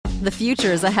The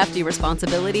future is a hefty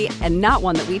responsibility and not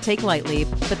one that we take lightly,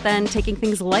 but then taking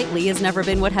things lightly has never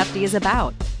been what Hefty is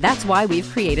about. That's why we've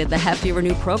created the Hefty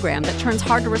Renew program that turns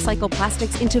hard-to-recycle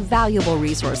plastics into valuable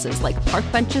resources like park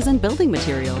benches and building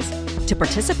materials. To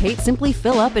participate, simply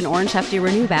fill up an orange Hefty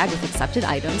Renew bag with accepted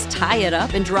items, tie it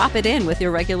up, and drop it in with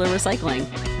your regular recycling.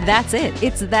 That's it.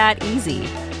 It's that easy.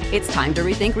 It's time to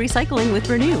rethink recycling with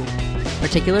Renew.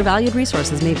 Particular valued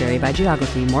resources may vary by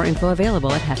geography. More info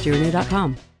available at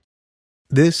heftyrenew.com.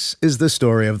 This is the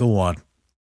story of the one.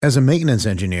 As a maintenance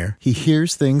engineer, he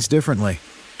hears things differently.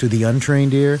 To the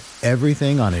untrained ear,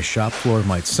 everything on his shop floor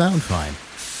might sound fine,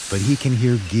 but he can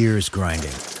hear gears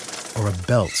grinding or a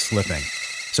belt slipping.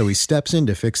 So he steps in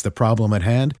to fix the problem at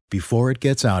hand before it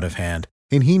gets out of hand.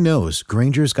 And he knows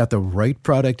Grainger's got the right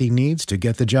product he needs to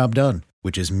get the job done,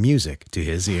 which is music to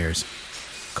his ears.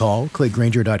 Call, click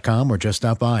Grainger.com, or just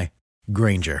stop by.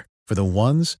 Grainger, for the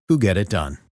ones who get it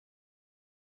done.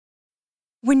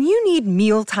 When you need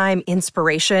mealtime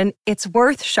inspiration, it's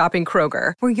worth shopping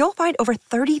Kroger, where you'll find over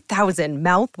 30,000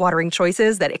 mouth-watering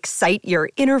choices that excite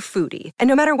your inner foodie. And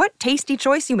no matter what tasty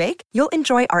choice you make, you'll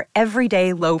enjoy our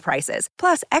everyday low prices,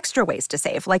 plus extra ways to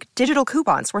save, like digital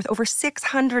coupons worth over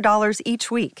 $600 each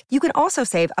week. You can also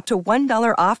save up to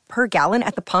 $1 off per gallon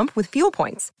at the pump with fuel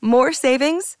points. More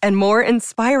savings and more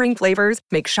inspiring flavors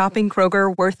make shopping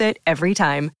Kroger worth it every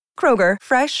time. Kroger,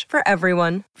 fresh for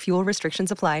everyone. Fuel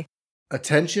restrictions apply.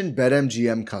 Attention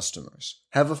BetMGM customers.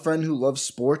 Have a friend who loves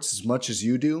sports as much as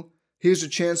you do? Here's a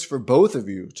chance for both of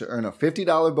you to earn a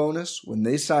 $50 bonus when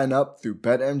they sign up through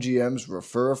BetMGM's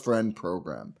Refer a Friend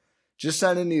program. Just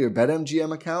sign into your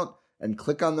BetMGM account and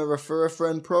click on the Refer a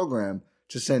Friend program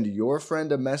to send your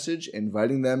friend a message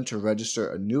inviting them to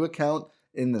register a new account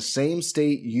in the same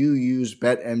state you use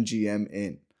BetMGM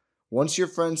in. Once your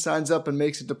friend signs up and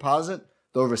makes a deposit,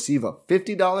 they'll receive a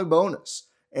 $50 bonus.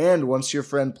 And once your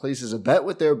friend places a bet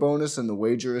with their bonus and the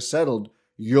wager is settled,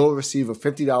 you'll receive a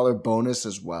 $50 bonus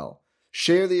as well.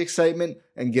 Share the excitement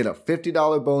and get a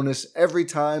 $50 bonus every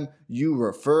time you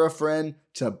refer a friend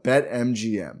to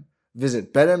BetMGM.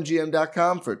 Visit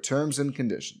BetMGM.com for terms and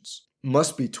conditions.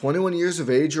 Must be 21 years of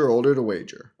age or older to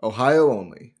wager. Ohio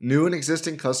only. New and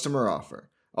existing customer offer.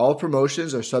 All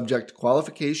promotions are subject to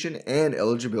qualification and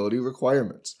eligibility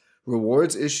requirements.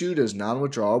 Rewards issued as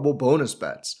non-withdrawable bonus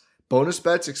bets. Bonus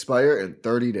bets expire in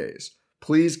 30 days.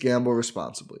 Please gamble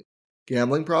responsibly.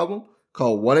 Gambling problem?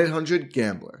 Call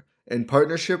 1-800-GAMBLER in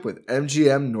partnership with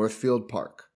MGM Northfield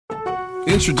Park.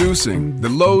 Introducing the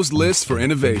Lowe's List for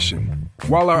Innovation.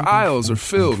 While our aisles are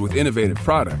filled with innovative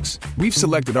products, we've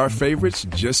selected our favorites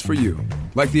just for you.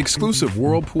 Like the exclusive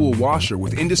Whirlpool washer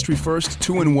with industry-first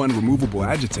 2-in-1 removable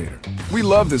agitator. We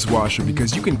love this washer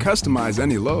because you can customize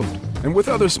any load. And with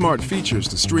other smart features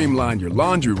to streamline your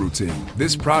laundry routine,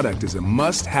 this product is a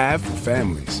must-have for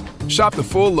families. Shop the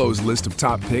full Lowe's list of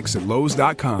top picks at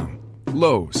Lowe's.com.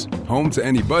 Lowe's, home to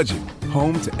any budget,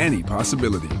 home to any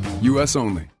possibility. U.S.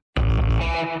 only.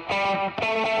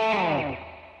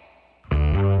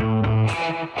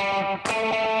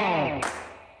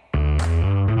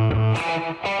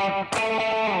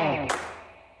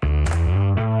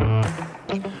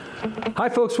 Hi,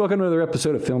 folks. Welcome to another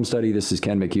episode of Film Study. This is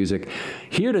Ken McCusick,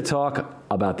 here to talk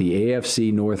about the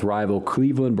AFC North rival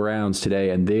Cleveland Browns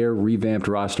today and their revamped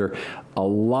roster. A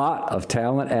lot of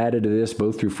talent added to this,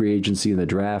 both through free agency and the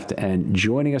draft. And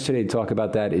joining us today to talk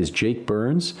about that is Jake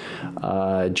Burns.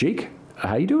 Jake,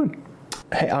 how you doing?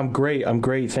 Hey, I'm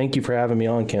great. Thank you for having me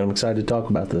on, Ken. I'm excited to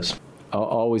talk about this.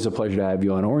 Always a pleasure to have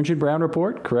you on Orange and Brown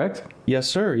Report, correct? Yes,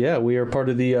 sir. Yeah, we are part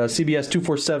of the CBS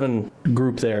 247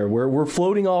 group there. We're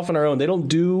floating off on our own. They don't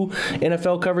do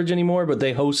NFL coverage anymore, but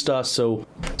they host us. So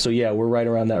yeah, we're right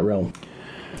around that realm.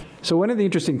 So one of the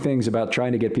interesting things about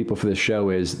trying to get people for this show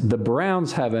is the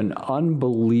Browns have an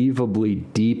unbelievably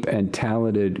deep and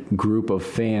talented group of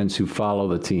fans who follow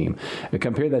the team. And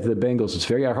compare that to the Bengals, it's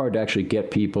very hard to actually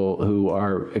get people who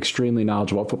are extremely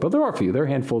knowledgeable about football. There are a few. There are a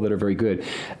handful that are very good,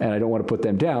 and I don't want to put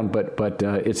them down, but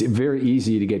it's very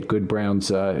easy to get good Browns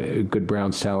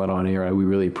talent on air, and we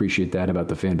really appreciate that about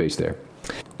the fan base there.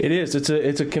 It is.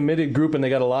 It's a committed group, and they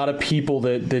got a lot of people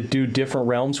that do different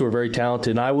realms who are very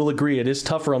talented. And I will agree, it is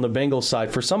tougher on the Bengals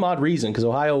side for some odd reason, because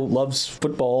Ohio loves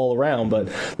football all around, but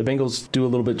the Bengals do a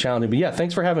little bit challenging. But yeah,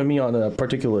 thanks for having me on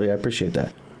particularly. I appreciate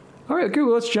that. All right, okay,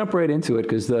 well, let's jump right into it,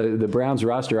 because the Browns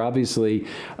roster, obviously,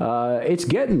 it's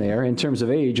getting there in terms of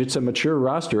age. It's a mature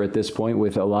roster at this point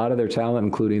with a lot of their talent,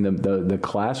 including the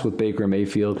class with Baker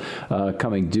Mayfield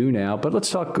coming due now. But let's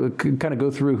talk, kind of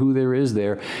go through who there is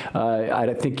there.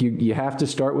 I think you have to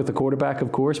start with the quarterback,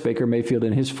 of course, Baker Mayfield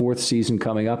in his fourth season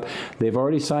coming up. They've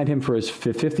already signed him for his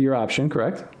fifth-year option,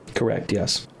 correct? Correct,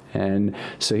 yes. And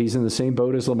so he's in the same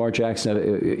boat as Lamar Jackson,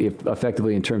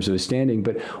 effectively in terms of his standing.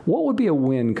 But what would be a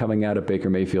win coming out of Baker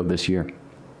Mayfield this year?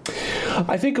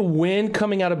 I think a win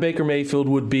coming out of Baker Mayfield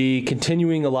would be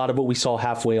continuing a lot of what we saw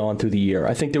halfway on through the year.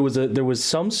 I think there was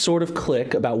some sort of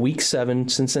click about Week 7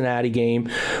 Cincinnati game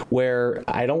where,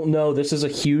 I don't know, this is a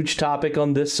huge topic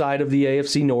on this side of the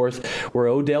AFC North, where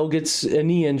Odell gets a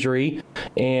knee injury,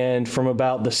 and from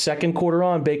about the second quarter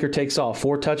on, Baker takes off.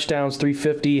 4 touchdowns,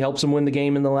 350, helps him win the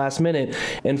game in the last minute.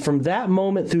 And from that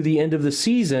moment through the end of the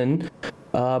season,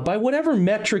 by whatever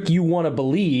metric you want to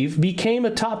believe, became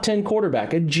a top 10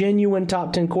 quarterback, a genuine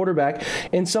top 10 quarterback.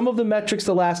 And some of the metrics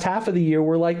the last half of the year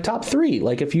were like top 3.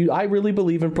 Like I really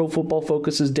believe in Pro Football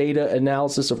Focus's data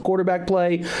analysis of quarterback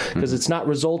play, because it's not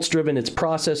results driven, it's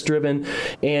process driven.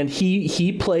 And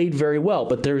he played very well.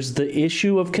 But there's the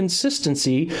issue of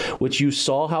consistency, which you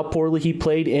saw how poorly he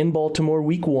played in Baltimore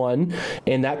Week 1.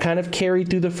 And that kind of carried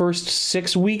through the first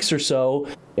 6 weeks or so.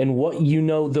 And what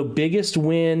the biggest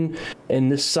win in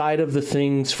this side of the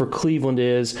things for Cleveland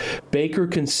is Baker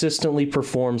consistently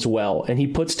performs well, and he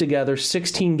puts together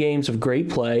 16 games of great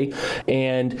play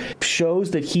and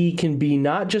shows that he can be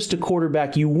not just a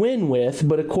quarterback you win with,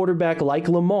 but a quarterback like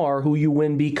Lamar who you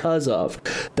win because of.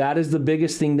 That is the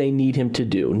biggest thing they need him to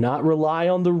do, not rely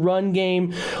on the run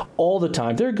game all the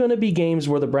time. There are going to be games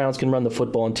where the Browns can run the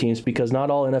football on teams because not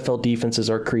all NFL defenses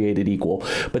are created equal,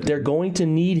 but they're going to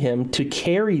need him to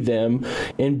carry them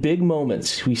in big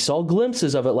moments. We saw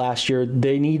glimpses of it last year.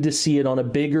 They need to see it on a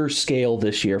bigger scale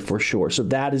this year for sure. So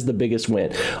that is the biggest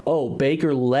win.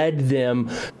 Baker led them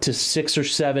to 6 or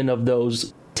 7 of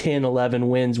those 10, 11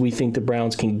 wins we think the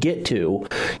Browns can get to.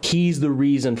 He's the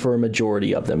reason for a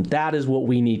majority of them. That is what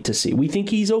we need to see. We think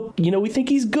he's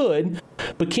good,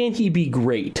 but can he be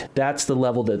great? That's the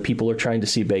level that people are trying to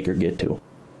see Baker get to.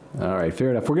 All right,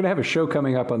 fair enough. We're going to have a show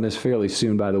coming up on this fairly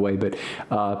soon, by the way, but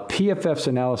PFF's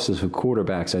analysis of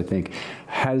quarterbacks, I think,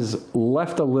 has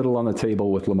left a little on the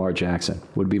table with Lamar Jackson,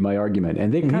 would be my argument.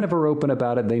 And they kind of are open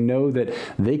about it. They know that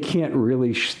they can't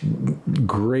really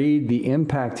grade the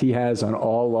impact he has on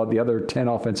all of the other 10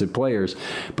 offensive players,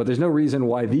 but there's no reason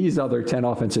why these other 10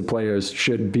 offensive players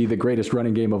should be the greatest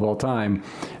running game of all time,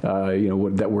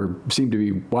 that we seem to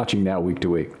be watching now week to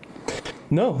week.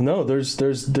 No,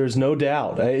 there's no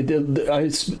doubt.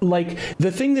 It's like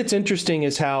the thing that's interesting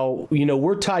is how,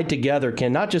 we're tied together,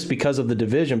 Ken, not just because of the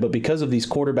division, but because of these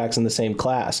quarterbacks in the same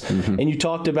class. And you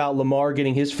talked about Lamar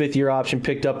getting his 5th-year option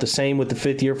picked up, the same with the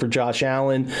 5th year for Josh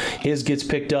Allen. His gets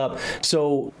picked up.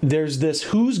 So there's this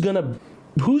who's going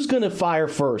to fire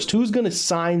first? Who's going to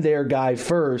sign their guy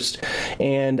first?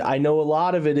 And I know a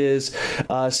lot of it is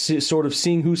sort of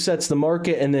seeing who sets the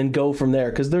market and then go from there.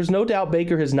 Because there's no doubt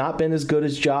Baker has not been as good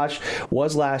as Josh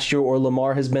was last year or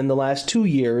Lamar has been the last 2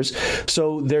 years.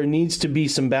 So there needs to be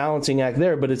some balancing act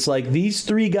there. But it's like these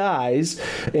 3 guys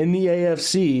in the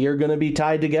AFC are going to be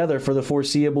tied together for the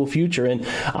foreseeable future. And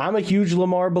I'm a huge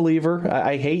Lamar believer.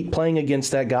 I hate playing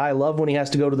against that guy. I love when he has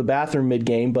to go to the bathroom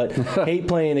mid-game, but hate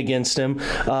playing against him.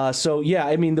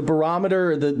 The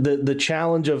barometer, the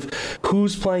challenge of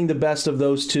who's playing the best of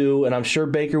those two, and I'm sure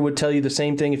Baker would tell you the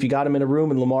same thing if you got him in a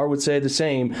room, and Lamar would say the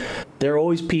same. They're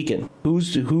always peaking.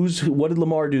 What did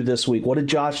Lamar do this week? What did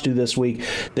Josh do this week?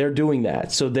 They're doing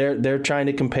that. So they're trying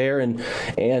to compare and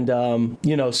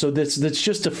so that's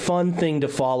just a fun thing to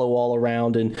follow all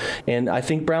around. And I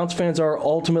think Browns fans are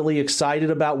ultimately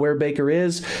excited about where Baker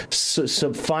is.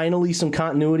 So finally some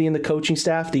continuity in the coaching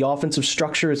staff. The offensive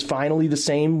structure is finally the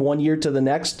same one year to the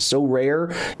next. So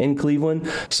rare in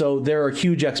Cleveland. So there are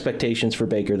huge expectations for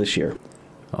Baker this year.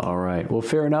 All right. Well,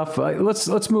 fair enough.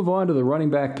 Let's move on to the running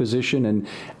back position,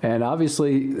 and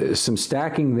obviously some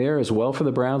stacking there as well for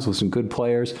the Browns with some good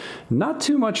players. Not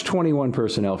too much 21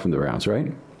 personnel from the Browns,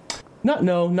 right?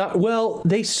 Well,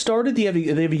 they started, they have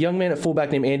a young man at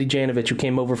fullback named Andy Janovich who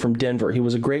came over from Denver. He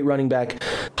was a great running back,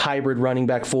 hybrid running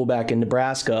back fullback in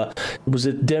Nebraska. Was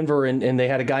at Denver, and they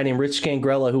had a guy named Rich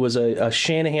Scangarella who was a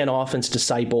Shanahan offense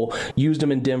disciple, used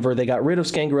him in Denver. They got rid of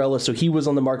Scangarella, so he was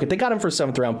on the market. They got him for a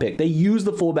 7th-round pick. They use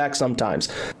the fullback sometimes.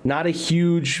 Not a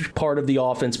huge part of the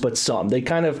offense, but some. They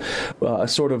kind of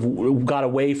sort of got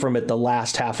away from it the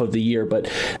last half of the year, but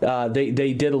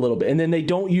they did a little bit. And then they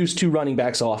don't use 2 running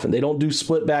backs often. They don't do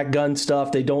split back gun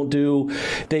stuff. They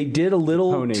did a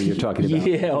little Pony you're talking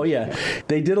about. Yeah.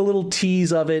 They did a little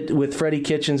tease of it with Freddie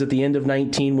Kitchens at the end of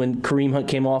 19 when Kareem Hunt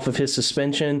came off of his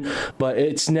suspension, but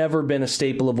it's never been a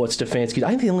staple of what Stefanski. I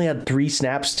think they only had 3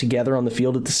 snaps together on the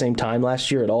field at the same time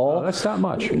last year at all. Oh, that's not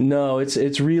much. No,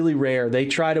 it's really rare. They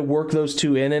try to work those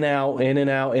 2 in and out,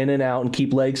 and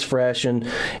keep legs fresh and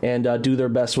do their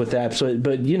best with that. So,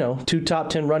 but 2 top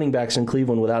 10 running backs in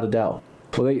Cleveland without a doubt.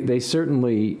 Well, they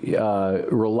certainly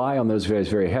rely on those guys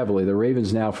very heavily. The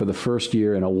Ravens now, for the first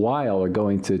year in a while, are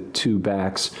going to 2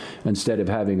 backs instead of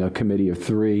having a committee of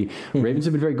 3. Ravens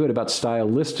have been very good about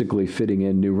stylistically fitting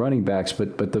in new running backs,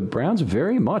 but the Browns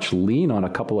very much lean on a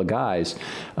couple of guys.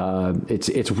 It's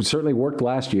certainly worked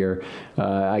last year.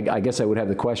 I guess I would have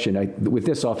the question, with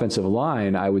this offensive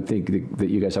line, I would think that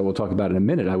you guys, I will talk about in a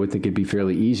minute, I would think it'd be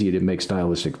fairly easy to make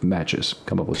stylistic matches,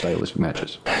 come up with stylistic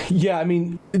matches. Yeah, I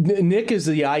mean, Nick is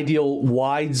the ideal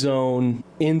wide zone,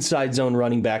 inside zone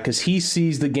running back because he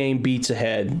sees the game beats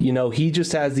ahead. You know, he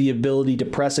just has the ability to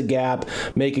press a gap,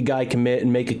 make a guy commit,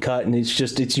 and make a cut, and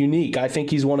it's unique. I think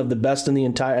he's one of the best in the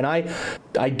entire, and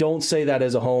I don't say that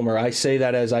as a homer. I say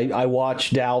that as I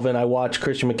watch Dalvin, I watch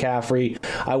Christian McCaffrey,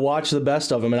 I watch the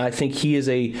best of him, and I think he is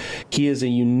a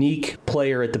unique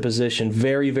player at the position.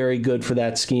 Very, very good for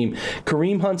that scheme.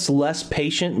 Kareem Hunt's less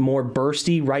patient, more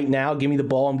bursty right now. Give me the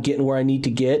ball, I'm getting where I need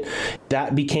to get.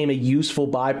 That became a useful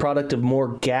byproduct of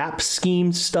more gap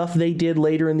scheme stuff they did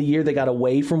later in the year. They got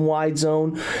away from wide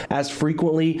zone as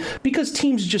frequently because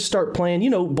teams just start playing. You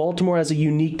know, Baltimore has a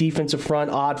unique defensive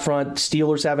front, odd front.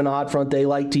 Steelers have an odd front they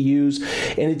like to use,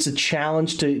 and it's a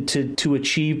challenge to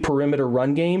achieve perimeter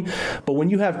run game. But when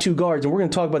you have 2 guards, and we're going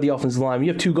to talk about the offensive line,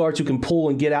 you have 2 guards who can pull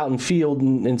and get out in field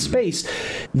and space.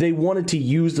 They wanted to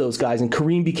use those guys, and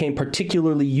Kareem became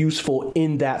particularly useful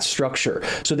in that structure.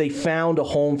 So they found a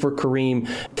home for Kareem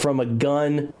from a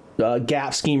gun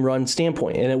gap scheme run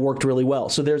standpoint, and it worked really well.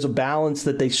 So there's a balance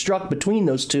that they struck between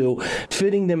those two,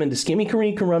 fitting them into scheme.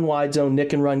 Kareem can run wide zone,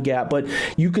 Nick can run gap, but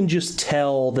you can just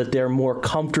tell that they're more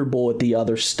comfortable with the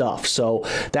other stuff. So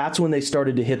that's when they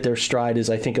started to hit their stride as,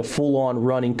 I think, a full-on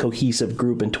running cohesive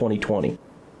group in 2020.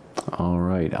 All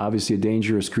right. Obviously a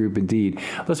dangerous group indeed.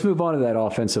 Let's move on to that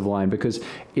offensive line because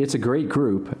it's a great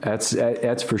group. That's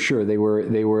for sure. They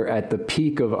were at the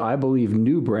peak of, I believe,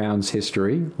 New Browns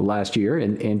history last year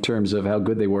in terms of how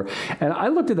good they were. And I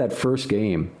looked at that first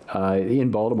game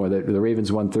in Baltimore. The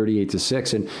Ravens won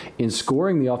 38-6. And in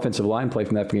scoring the offensive line play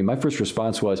from that game, my first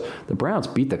response was the Browns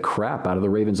beat the crap out of the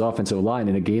Ravens offensive line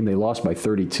in a game they lost by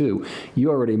 32. You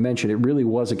already mentioned it really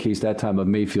was a case that time of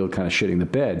Mayfield kind of shitting the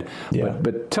bed. Yeah.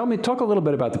 But talk a little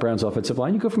bit about the Browns offensive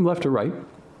line. You go from left to right.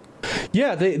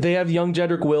 Yeah, they have young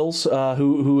Jedrick Wills,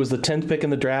 who was the 10th pick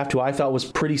in the draft, who I thought was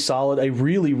pretty solid, a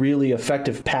really, really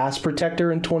effective pass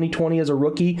protector in 2020 as a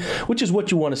rookie, which is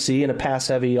what you want to see in a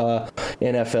pass-heavy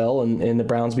NFL, and the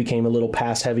Browns became a little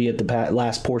pass-heavy at the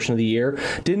last portion of the year.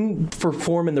 Didn't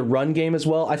perform in the run game as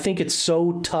well. I think it's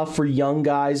so tough for young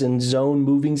guys in zone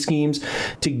moving schemes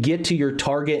to get to your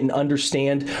target and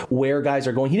understand where guys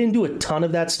are going. He didn't do a ton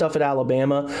of that stuff at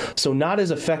Alabama, so not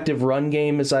as effective run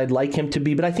game as I'd like him to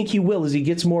be, but I think he will as he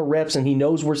gets more reps and he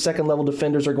knows where second-level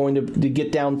defenders are going to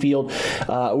get downfield,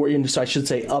 or I should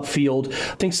say upfield.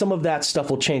 I think some of that stuff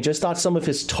will change. I just thought some of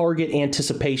his target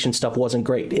anticipation stuff wasn't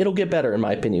great. It'll get better, in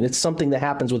my opinion. It's something that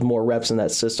happens with more reps in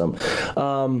that system.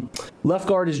 Left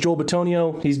guard is Joel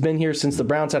Bitonio. He's been here since the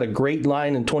Browns had a great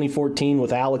line in 2014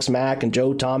 with Alex Mack and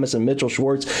Joe Thomas and Mitchell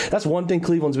Schwartz. That's one thing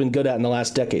Cleveland's been good at in the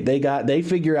last decade. They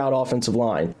figure out offensive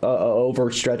line over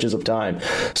stretches of time.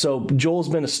 So Joel's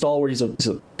been a stalwart.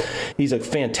 He's a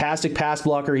fantastic pass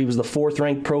blocker. He was the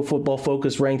 4th-ranked Pro Football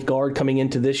Focus ranked guard coming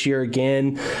into this year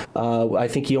again. I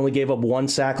think he only gave up 1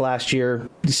 sack last year.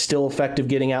 He's still effective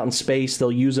getting out in space.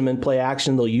 They'll use him in play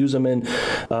action. They'll use him in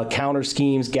counter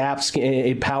schemes,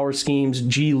 power schemes,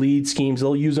 G lead schemes.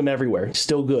 They'll use him everywhere. He's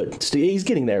still good. He's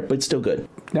getting there, but still good.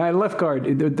 Now, at left guard,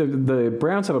 the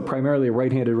Browns have a primarily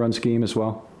right-handed run scheme as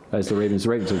well as the Ravens. The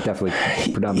Ravens are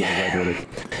definitely predominantly right-handed.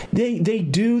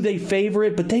 They favor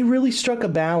it, but they really struck a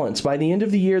balance. By the end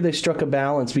of the year, they struck a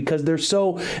balance because their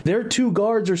 2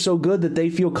 guards are so good that they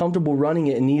feel comfortable running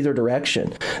it in either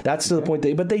direction. That's to the point.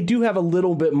 But they do have a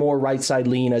little bit more right side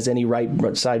lean, as any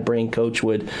right side brain coach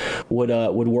would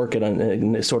work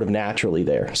it sort of naturally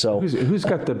there. So who's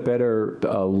got the better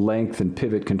length and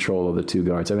pivot control of the 2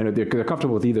 guards? I mean, they're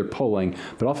comfortable with either pulling,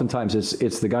 but oftentimes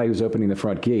it's the guy who's opening the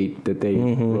front gate that they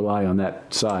rely on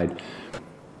that side.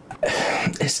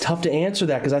 It's tough to answer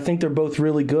that because I think they're both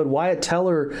really good. Wyatt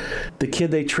Teller, the kid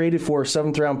they traded for, a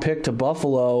 7th-round pick to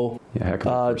Buffalo,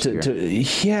 a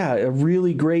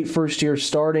really great first year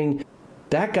starting.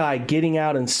 That guy getting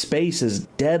out in space is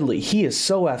deadly. He is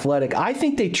so athletic. I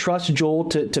think they trust Joel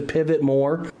to pivot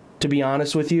more, to be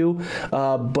honest with you,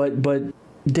 but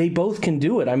they both can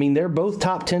do it. I mean, they're both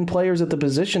top 10 players at the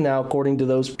position now, according to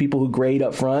those people who grade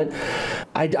up front.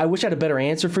 I wish I had a better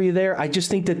answer for you there. I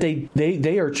just think that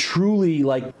they are truly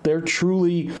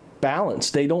balance.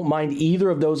 They don't mind either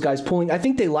of those guys pulling. I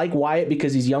think they like Wyatt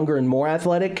because he's younger and more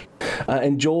athletic.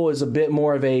 And Joel is a bit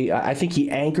more of I think he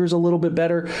anchors a little bit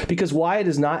better because Wyatt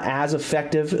is not as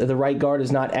effective. The right guard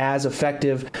is not as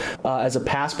effective as a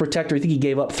pass protector. I think he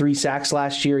gave up 3 sacks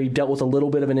last year. He dealt with a little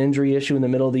bit of an injury issue in the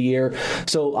middle of the year.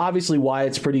 So obviously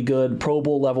Wyatt's pretty good, Pro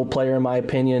Bowl level player in my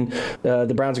opinion.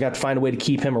 The Browns are going to have to find a way to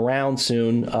keep him around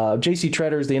soon. J.C.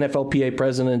 Tretter is the NFLPA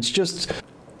president. It's just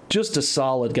a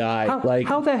solid guy.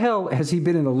 How the hell has he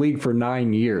been in the league for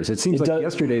 9 years? It seems like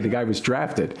yesterday the guy was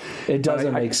drafted. It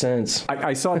doesn't make sense.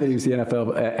 I saw that he was the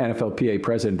NFLPA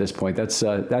president at this point.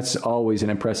 That's always an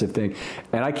impressive thing.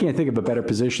 And I can't think of a better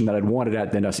position that I'd want it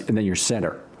at than your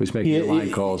center, who's making the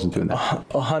line calls and doing that.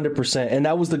 100%. And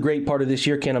that was the great part of this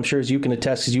year, Ken. I'm sure as you can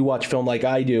attest, because you watch film like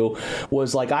I do,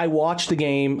 was like I watched the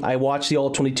game, I watched the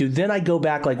All-22, then I go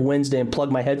back like Wednesday and plug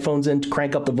my headphones in to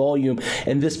crank up the volume.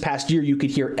 And this past year, you could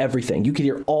hear everything. You could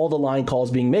hear all the line calls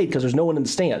being made because there's no one in the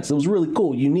stands. It was really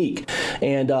cool, unique.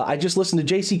 And I just listened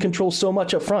to JC control so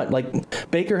much up front. Like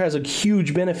Baker has a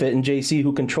huge benefit in JC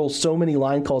who controls so many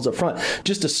line calls up front.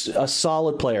 Just a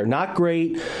solid player. Not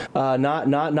great,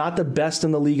 not the best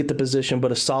in the league at the position,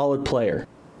 but a solid player.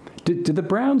 Did the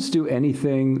Browns do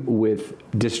anything with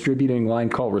distributing line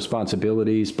call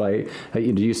responsibilities by, do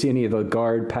you see any of the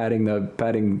guard patting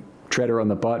Tretter on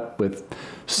the butt with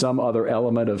some other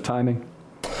element of timing?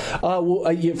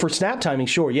 For snap timing,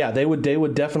 sure, yeah, they would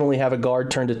definitely have a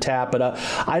guard turn to tap, but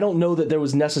I don't know that there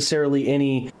was necessarily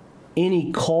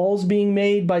any calls being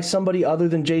made by somebody other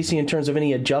than JC in terms of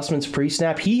any adjustments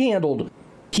pre-snap. He handled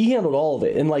all of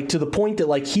it, and like to the point that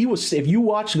like he was, if you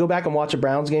go back and watch a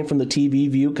Browns game from the TV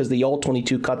view, because the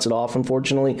All-22 cuts it off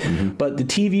unfortunately, but the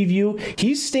TV view,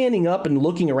 he's standing up and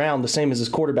looking around the same as his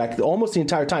quarterback almost the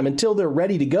entire time until they're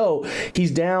ready to go. He's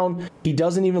down, he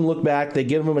doesn't even look back, they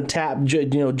give him a tap,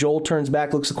 Joel turns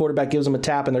back, looks at the quarterback, gives him a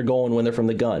tap, and they're going when they're from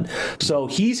the gun. So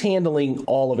he's handling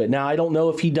all of it. Now I don't know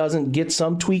if he doesn't get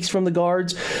some tweaks from the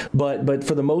guards, but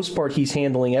for the most part he's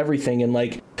handling everything. And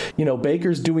like,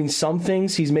 Baker's doing some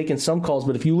things, he's making some calls,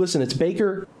 but if you listen, it's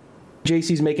Baker.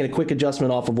 JC's making a quick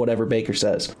adjustment off of whatever Baker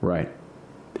says. Right.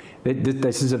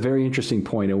 This is a very interesting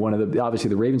point. And obviously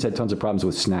the Ravens had tons of problems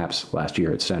with snaps last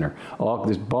year at center.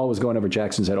 This ball was going over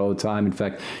Jackson's head all the time. In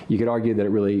fact, you could argue that it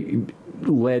really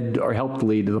led or helped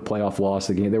lead to the playoff loss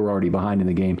of the game. They were already behind in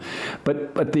the game.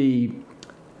 But the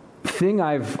thing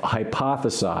I've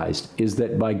hypothesized is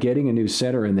that by getting a new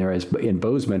center in there in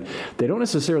Bozeman, they don't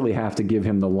necessarily have to give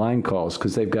him the line calls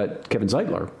because they've got Kevin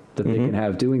Zeitler that they can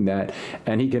have doing that,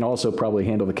 and he can also probably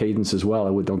handle the cadence as well.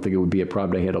 Don't think it would be a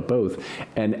problem to handle both,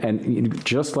 and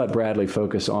just let Bradley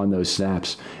focus on those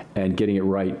snaps and getting it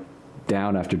right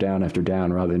down after down after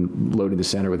down rather than loading the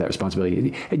center with that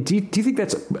responsibility. Do you think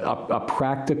that's a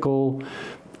practical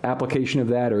application of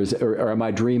that, or am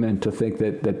I dreaming to think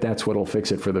that that's what'll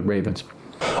fix it for the Ravens?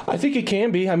 I think it can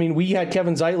be. I mean, we had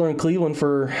Kevin Zeitler in Cleveland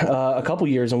for a couple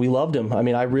years, and we loved him. I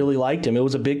mean, I really liked him. It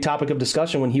was a big topic of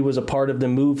discussion when he was a part of the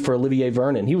move for Olivier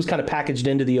Vernon. He was kind of packaged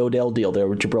into the Odell deal there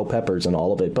with Jabril Peppers and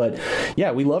all of it. But,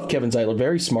 yeah, we loved Kevin Zeitler.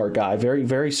 Very smart guy, very,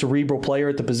 very cerebral player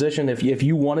at the position. If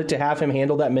you wanted to have him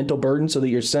handle that mental burden so that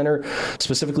your center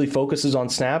specifically focuses on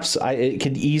snaps, it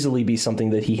could easily be something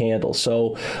that he handles.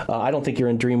 So I don't think you're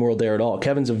in dream world there at all.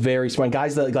 Kevin's a very smart guy.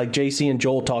 Guys that, like JC and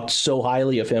Joel talked so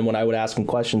highly of him when I would ask him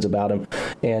questions about him,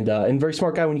 and very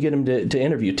smart guy when you get him to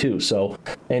interview too. So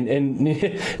and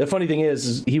the funny thing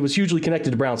is he was hugely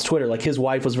connected to Brown's Twitter. Like his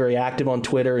wife was very active on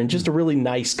Twitter, and just a really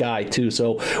nice guy too.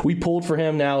 So we pulled for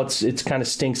him. Now it's kind of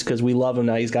stinks because we love him.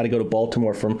 Now he's got to go to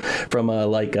Baltimore from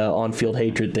on-field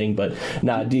hatred thing. But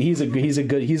he's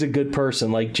a good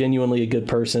person, like genuinely a good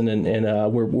person,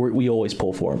 and we always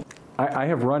pull for him. I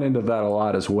have run into that a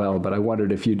lot as well, but I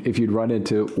wondered if you'd run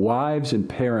into wives and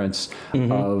parents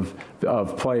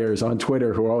of players on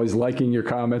Twitter who are always liking your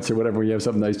comments or whatever when you have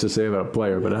something nice to say about a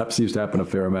player, but it seems to happen a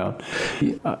fair amount.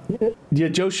 Yeah,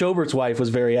 Joe Schobert's wife was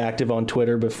very active on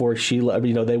Twitter before she,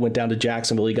 they went down to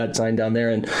Jacksonville. He got signed down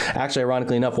there, and actually,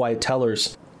 ironically enough, Wyatt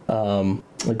Teller's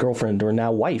girlfriend or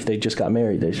now wife, they just got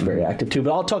married. They're very active too.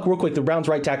 But I'll talk real quick. The Browns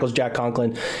right tackle is Jack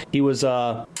Conklin. He was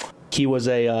a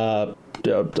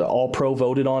All-Pro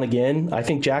voted on again. I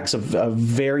think Jack's a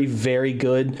very, very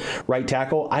good right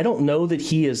tackle. I don't know that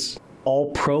he is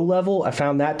All-Pro level. I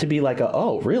found that to be like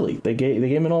oh, really? They gave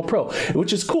him an All-Pro,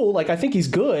 which is cool. Like, I think he's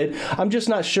good. I'm just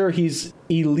not sure he's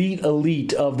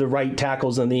elite of the right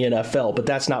tackles in the NFL, but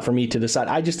that's not for me to decide.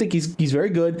 I just think he's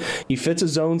very good. He fits a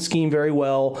zone scheme very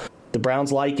well. The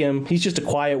Browns like him. He's just a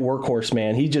quiet workhorse,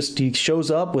 man. He shows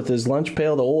up with his lunch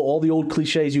pail, all the old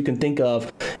cliches you can think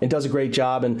of, does a great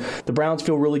job. And the Browns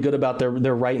feel really good about their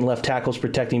right and left tackles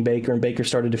protecting Baker, and Baker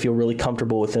started to feel really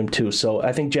comfortable with them too. So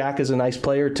I think Jack is a nice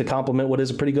player to complement what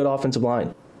is a pretty good offensive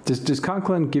line. Does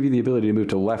Conklin give you the ability to move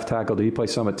to left tackle? Did he play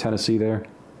some at Tennessee there?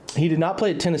 He did not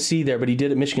play at Tennessee there, but he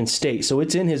did at Michigan State. So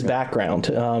it's in his background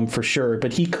for sure.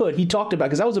 But he talked about,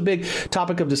 because that was a big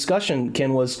topic of discussion,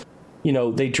 Ken, was,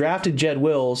 they drafted Jed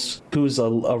Wills, who's a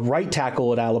right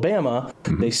tackle at Alabama.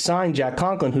 Mm-hmm. They signed Jack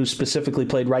Conklin, who specifically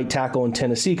played right tackle in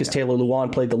Tennessee because Taylor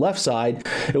Lewan played the left side.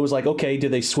 It was like, okay,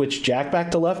 did they switch Jack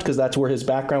back to left because that's where his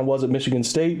background was at Michigan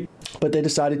State? But they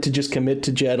decided to just commit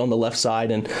to Jed on the left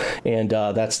side, and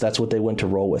that's what they went to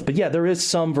roll with. But yeah, there is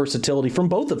some versatility from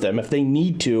both of them if they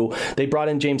need to. They brought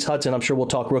in James Hudson. I'm sure we'll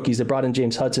talk rookies. They brought in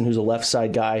James Hudson, who's a left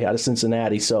side guy out of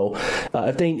Cincinnati. So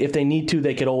if they need to,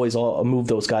 they could always move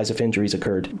those guys if injuries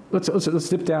occurred. Let's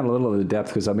dip down a little in the depth,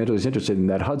 because I'm always interested in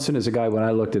that. Hudson is a guy, when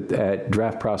I looked at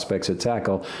draft prospects at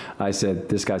tackle, I said,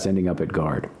 this guy's ending up at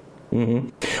guard. Mm-hmm.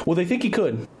 Well, they think he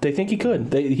could.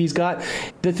 He's got,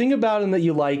 the thing about him that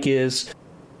you like is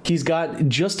he's got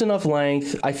just enough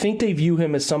length. I think they view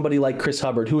him as somebody like Chris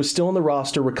Hubbard, who is still on the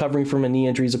roster recovering from a knee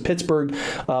injury. He's a Pittsburgh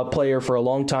player for a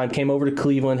long time, came over to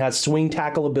Cleveland, has swing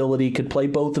tackle ability, could play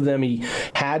both of them. He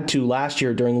had to last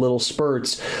year during little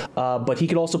spurts, but he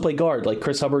could also play guard. Like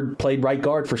Chris Hubbard played right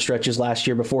guard for stretches last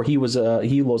year before he was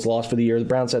lost for the year. The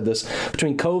Browns had this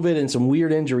between COVID and some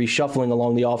weird injuries shuffling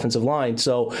along the offensive line.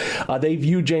 So they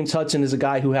view James Hudson as a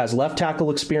guy who has left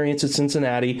tackle experience at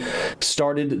Cincinnati,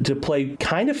 started to play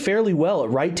kind of fairly well at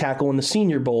right tackle in the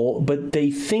Senior Bowl, but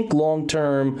they think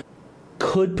long-term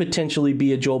could potentially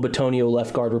be a Joel Bitonio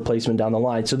left guard replacement down the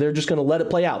line. So they're just going to let it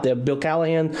play out. They have Bill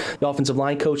Callahan, the offensive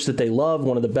line coach that they love,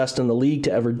 one of the best in the league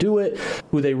to ever do it,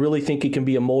 who they really think it can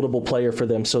be a moldable player for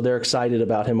them. So they're excited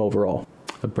about him overall.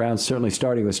 The Browns certainly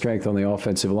starting with strength on the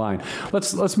offensive line.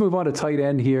 Let's move on to tight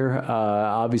end here.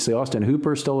 Obviously, Austin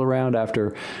Hooper still around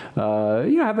after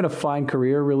having a fine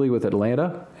career really with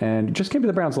Atlanta, and just came to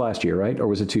the Browns last year, right? Or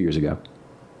was it 2 years ago?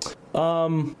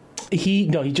 He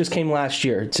just came last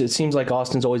year. It seems like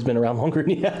Austin's always been around longer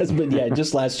than he has, but yeah,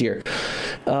 just last year.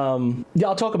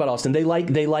 I'll talk about Austin. They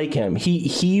like him.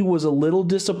 He was a little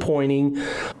disappointing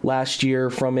last year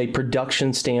from a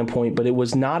production standpoint, but it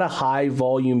was not a high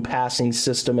volume passing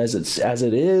system as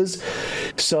it is.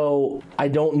 So I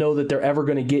don't know that they're ever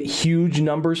going to get huge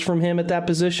numbers from him at that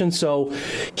position. So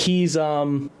he's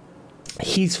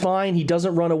fine. He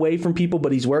doesn't run away from people,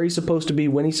 but he's where he's supposed to be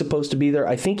when he's supposed to be there.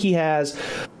 I think he had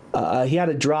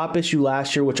a drop issue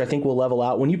last year, which I think will level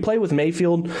out. When you play with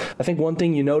Mayfield, I think one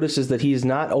thing you notice is that he is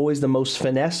not always the most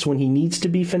finessed when he needs to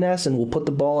be finessed, and will put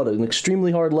the ball at an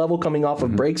extremely hard level coming off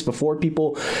of breaks before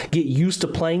people get used to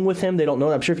playing with him. They don't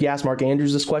know. I'm sure if you ask Mark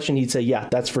Andrews this question, he'd say, yeah,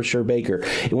 that's for sure Baker.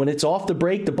 And when it's off the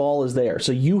break, the ball is there.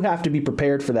 So you have to be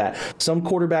prepared for that. Some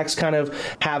quarterbacks kind of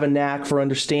have a knack for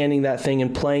understanding that thing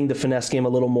and playing the finesse game a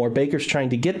little more. Baker's trying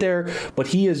to get there, but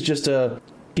he is just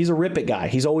he's a rip it guy.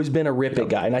 He's always been a rip it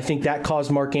guy. And I think that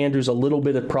caused Mark Andrews a little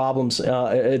bit of problems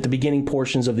at the beginning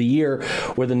portions of the year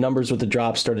where the numbers with the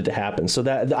drops started to happen. So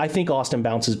that I think Austin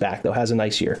bounces back, though, has a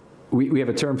nice year. We have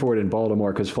a term for it in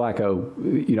Baltimore because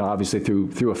Flacco, obviously threw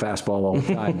a fastball all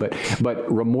the time, but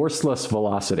remorseless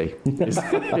velocity is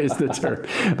the term.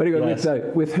 But anyway,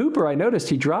 yes. With Hooper, I noticed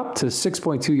he dropped to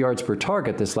 6.2 yards per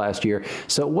target this last year.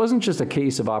 So it wasn't just a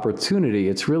case of opportunity;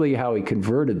 it's really how he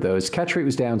converted those. Catch rate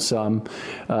was down some,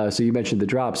 so you mentioned the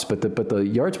drops, but the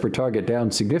yards per target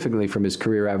down significantly from his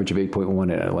career average of 8.1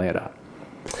 in Atlanta.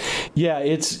 Yeah,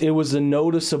 it was a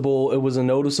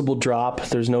noticeable drop.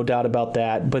 There's no doubt about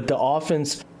that. But the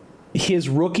offense, his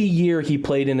rookie year, he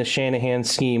played in a Shanahan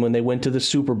scheme when they went to the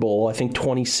Super Bowl, I think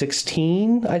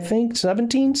 2016,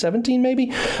 17 maybe.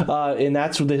 And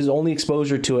that's his only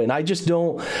exposure to it. And I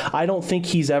don't think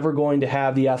he's ever going to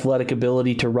have the athletic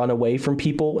ability to run away from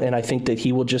people. And I think that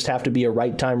he will just have to be a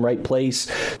right time, right place,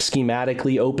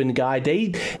 schematically open guy.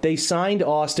 They signed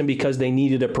Austin because they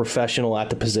needed a professional at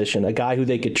the position, a guy who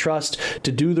they could trust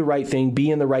to do the right thing,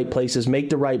 be in the right places, make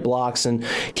the right blocks. And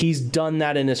he's done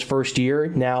that in his first year.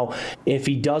 Now, if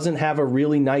he doesn't have a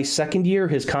really nice second year,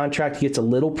 his contract gets a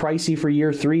little pricey for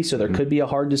year 3, so there could be a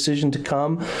hard decision to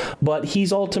come. But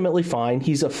he's ultimately fine.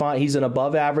 He's an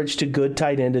above average to good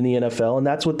tight end in the NFL, and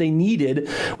that's what they needed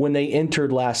when they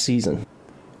entered last season.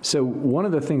 So one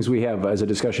of the things we have as a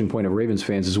discussion point of Ravens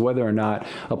fans is whether or not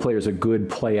a player is a good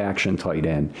play action tight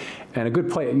end. And a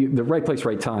good play, the right place,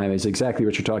 right time is exactly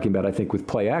what you're talking about, I think, with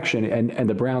play action. And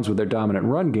the Browns with their dominant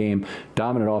run game,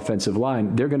 dominant offensive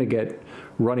line, they're going to get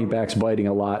running backs biting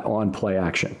a lot on play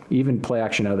action, even play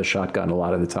action out of the shotgun a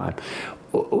lot of the time.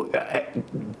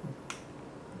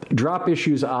 drop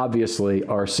issues obviously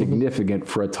are significant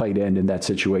for a tight end in that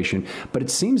situation, but it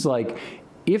seems like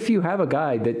if you have a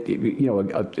guy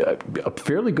that, a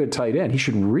fairly good tight end, he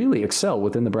should really excel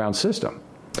within the Browns system.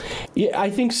 Yeah, I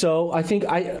think so.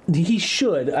 He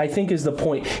should, I think is the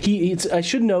point. I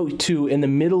should note too, in the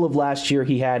middle of last year,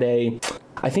 he had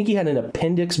an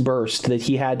appendix burst that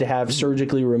he had to have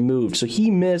surgically removed. So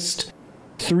he missed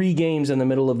 3 games in the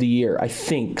middle of the year, I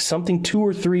think. Something 2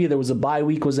 or 3. There was a bye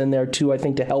week was in there too, I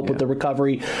think, to help with the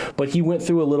recovery. But he went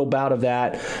through a little bout of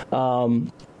that.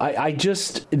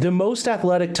 The most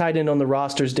athletic tight end on the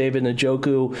roster is David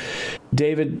Njoku.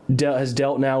 David has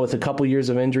dealt now with a couple years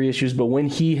of injury issues, but when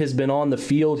he has been on the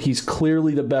field, he's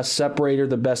clearly the best separator,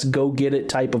 the best go-get-it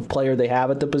type of player they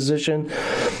have at the position.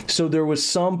 So there was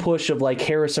some push of like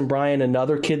Harrison Bryant,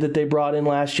 another kid that they brought in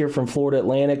last year from Florida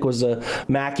Atlantic, was a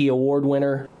Mackey Award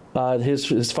winner.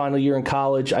 His final year in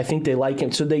college. I think they like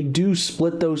him. So they do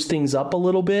split those things up a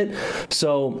little bit.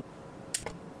 So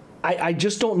I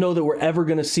just don't know that we're ever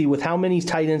going to see, with how many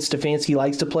tight ends Stefanski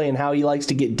likes to play and how he likes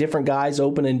to get different guys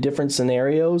open in different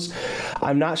scenarios.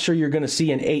 I'm not sure you're going to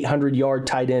see an 800-yard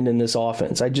tight end in this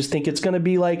offense. I just think it's going to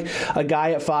be like a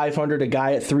guy at 500, a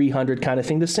guy at 300 kind of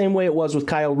thing, the same way it was with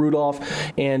Kyle Rudolph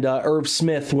and Irv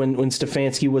Smith when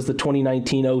Stefanski was the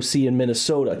 2019 OC in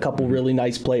Minnesota, a couple really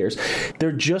nice players.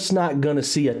 They're just not going to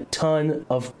see a ton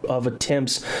of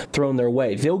attempts thrown their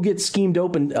way. They'll get schemed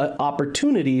open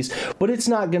opportunities, but it's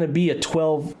not going to be a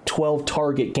 12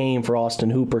 target game for Austin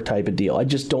Hooper type of deal. I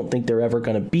just don't think they're ever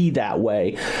going to be that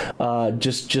way.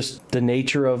 Just the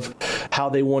nature of how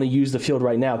they want to use the field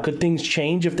right now. Could things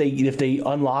change if they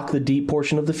unlock the deep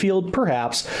portion of the field?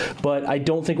 Perhaps, but I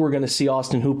don't think we're going to see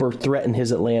Austin Hooper threaten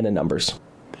his Atlanta numbers.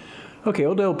 Okay,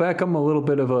 Odell Beckham, a little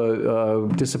bit of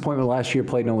a disappointment last year,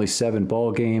 played in only 7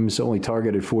 ball games, only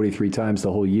targeted 43 times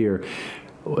the whole year.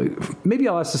 Maybe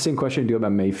I'll ask the same question to you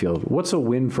about Mayfield. What's a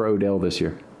win for Odell this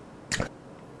year?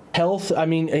 Health, I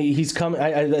mean, he's come.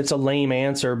 That's a lame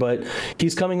answer, but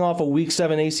he's coming off a Week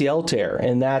 7 ACL tear,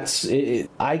 and that's.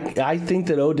 I think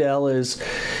that Odell is.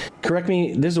 Correct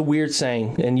me. This is a weird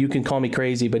saying, and you can call me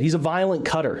crazy, but he's a violent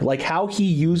cutter. Like, how he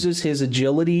uses his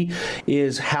agility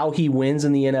is how he wins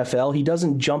in the NFL. He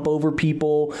doesn't jump over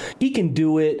people. He can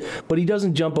do it, but he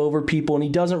doesn't jump over people, and he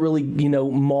doesn't really,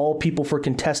 maul people for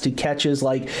contested catches.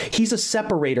 Like, he's a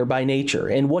separator by nature,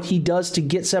 and what he does to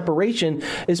get separation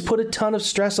is put a ton of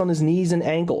stress on his knees and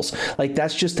ankles. Like,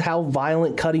 that's just how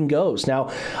violent cutting goes.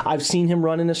 Now, I've seen him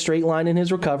run in a straight line in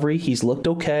his recovery. He's looked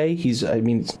okay. He's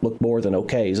looked more than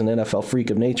okay. He's an NFL freak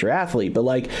of nature athlete,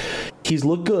 but he's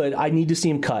looked good. I need to see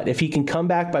him cut. If he can come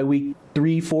back by week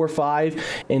 3, 4, 5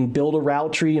 and build a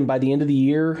route tree, and by the end of the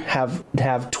year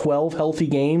have 12 healthy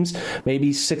games,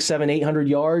 maybe 600, 700, 800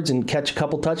 yards and catch a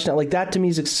couple touchdowns, that to me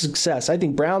is a success. I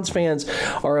think Browns fans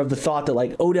are of the thought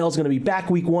that Odell's going to be back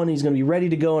week 1, he's going to be ready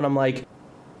to go, and I'm like,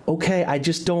 okay, I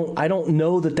don't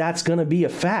know that that's going to be a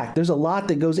fact. There's a lot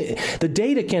that goes in. The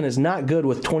data, Ken, is not good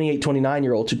with 28,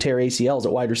 29-year-olds who tear ACLs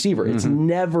at wide receiver. It's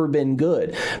never been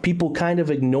good. People kind of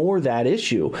ignore that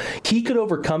issue. He could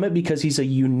overcome it because he's a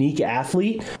unique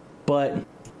athlete, but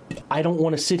I don't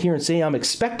want to sit here and say I'm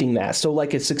expecting that. So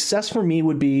a success for me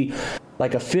would be a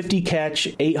 50-catch,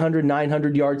 800,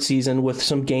 900-yard season with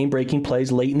some game-breaking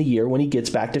plays late in the year when he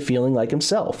gets back to feeling like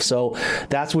himself. So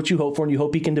that's what you hope for, and you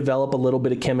hope he can develop a little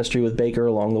bit of chemistry with Baker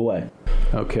along the way.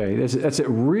 Okay, that's a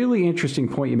really interesting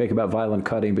point you make about violent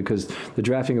cutting, because the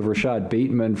drafting of Rashad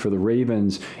Bateman for the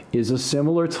Ravens is a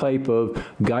similar type of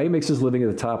guy who makes his living at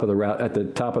the top of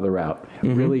the route.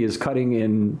 Really is cutting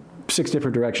in 6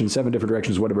 different directions, 7 different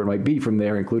directions, whatever it might be from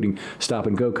there, including stop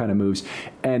and go kind of moves.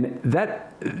 And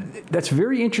that's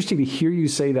very interesting to hear you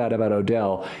say that about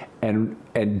Odell,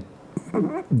 and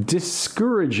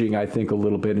discouraging, I think, a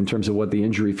little bit in terms of what the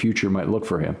injury future might look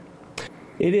for him.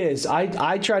 It is.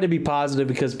 I try to be positive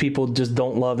because people just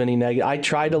don't love any negative. I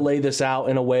try to lay this out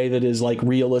in a way that is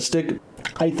realistic.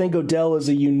 I think Odell is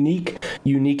a unique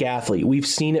athlete. We've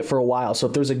seen it for a while. So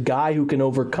if there's a guy who can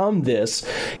overcome this,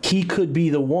 he could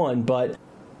be the one. But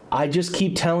I just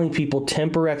keep telling people,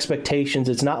 temper expectations.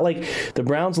 It's not like the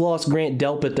Browns lost Grant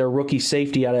Delpit, their rookie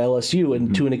safety out of LSU,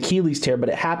 and to an Achilles tear, but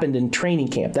it happened in training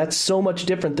camp. That's so much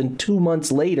different than 2 months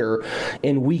later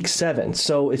in week 7.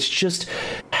 So it's just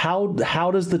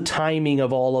how does the timing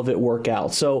of all of it work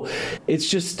out? So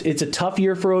it's a tough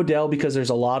year for Odell because there's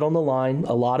a lot on the line,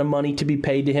 a lot of money to be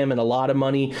paid to him, and a lot of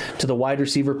money to the wide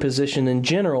receiver position in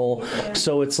general.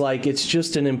 So it's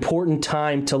just an important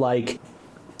time to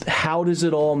how does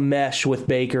it all mesh with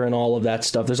Baker and all of that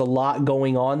stuff? There's a lot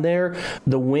going on there.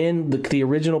 The win, the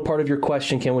original part of your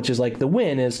question, Ken, which is like the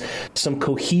win, is some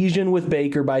cohesion with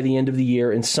Baker by the end of the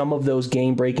year and some of those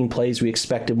game-breaking plays we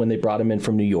expected when they brought him in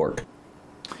from New York.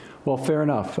 Well, fair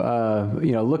enough.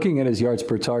 Looking at his yards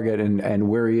per target and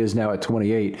where he is now at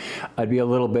 28, I'd be a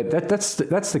little bit. That's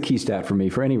the key stat for me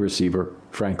for any receiver,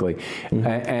 frankly. Mm-hmm.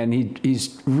 And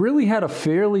he's really had a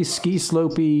fairly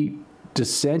ski-slopey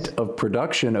descent of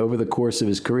production over the course of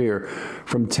his career,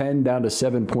 from 10 down to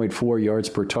 7.4 yards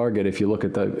per target. If you look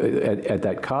at at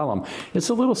that column, it's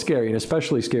a little scary, and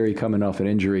especially scary coming off an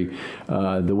injury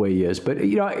the way he is. But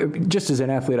just as an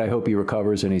athlete, I hope he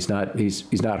recovers and he's not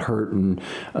hurt and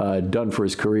done for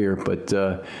his career. But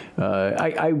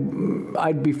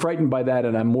I'd be frightened by that,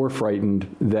 and I'm more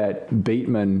frightened that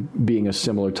Bateman, being a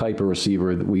similar type of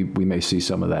receiver, that we may see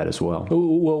some of that as well.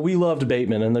 Well, we loved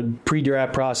Bateman in the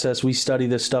pre-draft process. We study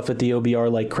this stuff at the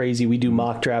OBR like crazy. We do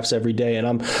mock drafts every day,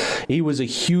 and he was a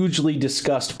hugely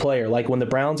discussed player. Like when the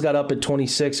Browns got up at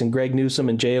 26 and Greg Newsome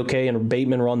and JOK and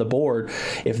Bateman were on the board,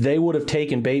 if they would have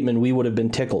taken Bateman, we would have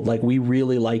been tickled. Like, we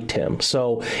really liked him.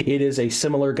 So it is a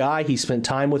similar guy. He spent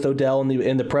time with Odell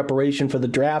in the preparation for the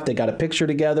draft. They got a picture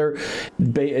together.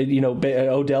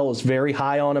 Odell is very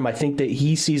high on him. I think that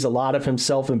he sees a lot of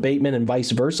himself in Bateman and vice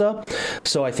versa.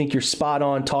 So I think you're spot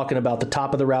on talking about the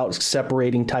top of the route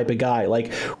separating type of guy.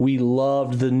 Like, we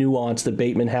loved the nuance that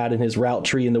Bateman had in his route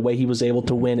tree and the way he was able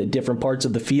to win at different parts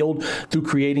of the field through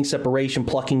creating separation,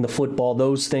 plucking the football.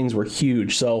 Those things were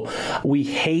huge. So we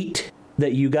hate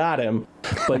that you got him,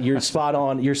 but you're spot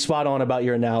on. You're spot on about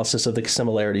your analysis of the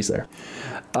similarities there.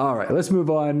 All right, let's move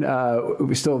on.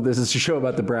 This is a show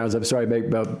about the Browns. I'm sorry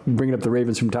about bringing up the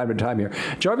Ravens from time to time here.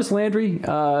 Jarvis Landry,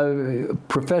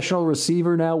 professional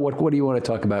receiver now. What do you want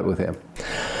to talk about with him?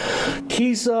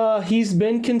 He's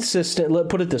been consistent. Let's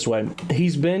put it this way.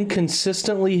 He's been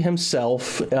consistently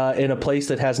himself in a place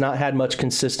that has not had much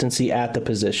consistency at the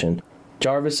position.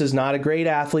 Jarvis is not a great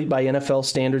athlete by NFL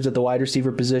standards at the wide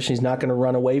receiver position. He's not going to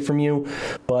run away from you,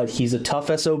 but he's a tough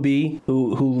SOB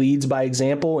who leads by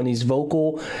example, and he's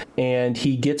vocal, and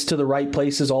he gets to the right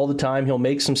places all the time. He'll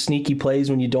make some sneaky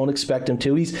plays when you don't expect him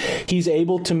to. He's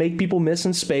able to make people miss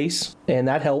in space, and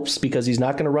that helps because he's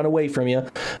not going to run away from you.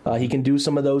 He can do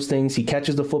some of those things. He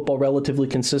catches the football relatively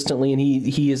consistently, and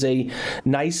he is a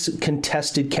nice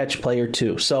contested catch player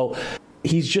too. So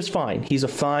he's just fine. He's a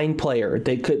fine player.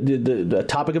 The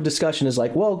topic of discussion is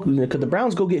like, well, could the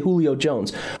Browns go get Julio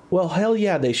Jones? Well, hell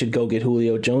yeah, they should go get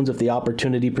Julio Jones if the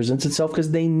opportunity presents itself, because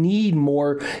they need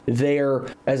more there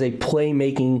as a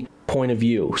playmaking point of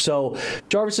view. So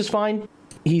Jarvis is fine.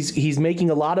 He's making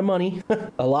a lot of money,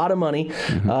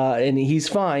 mm-hmm. And he's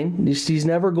fine. He's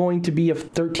never going to be a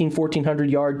 1,400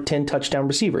 yard, 10 touchdown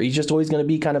receiver. He's just always going to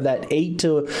be kind of that $8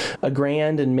 to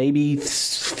 $1,000 and maybe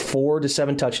 4 to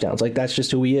 7 touchdowns. Like, that's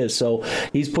just who he is. So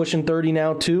he's pushing 30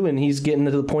 now too, and he's getting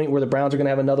to the point where the Browns are going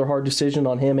to have another hard decision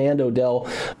on him and Odell,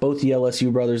 both the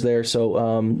LSU brothers there. So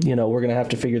we're going to have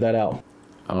to figure that out.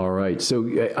 All right.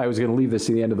 So I was going to leave this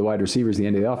to the end of the wide receivers, the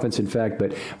end of the offense, in fact,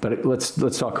 but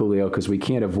let's talk Julio, because we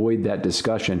can't avoid that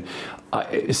discussion.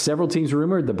 Several teams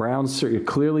rumored, the Browns are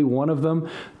clearly one of them.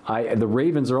 The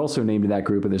Ravens are also named in that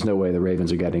group, and there's no way the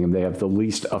Ravens are getting him. They have the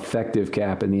least effective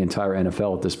cap in the entire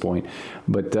NFL at this point.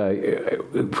 But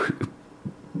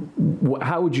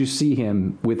how would you see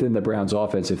him within the Browns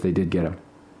offense if they did get him?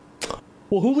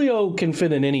 Well, Julio can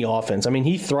fit in any offense. I mean,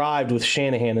 he thrived with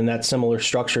Shanahan in that similar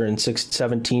structure in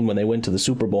 17 when they went to the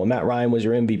Super Bowl. Matt Ryan was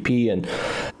your MVP, and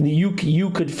you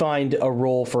could find a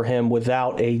role for him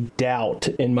without a doubt,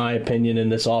 in my opinion, in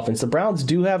this offense. The Browns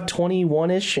do have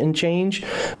 21-ish and change,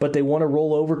 but they want to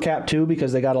roll over cap too,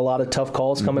 because they got a lot of tough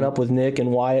calls coming up with Nick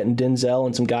and Wyatt and Denzel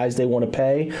and some guys they want to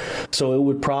pay. So it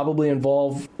would probably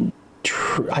involve.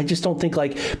 I just don't think,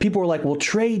 like, people are like, well,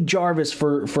 trade Jarvis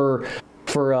for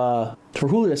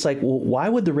Julio. It's like, well, why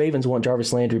would the Ravens want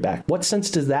Jarvis Landry back? What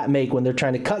sense does that make when they're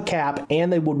trying to cut cap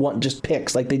and they would want just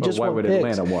picks? Like, they just want picks. Why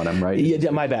would Atlanta want him, right? Yeah,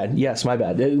 my bad. Yes, my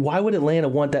bad. Why would Atlanta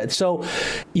want that? So,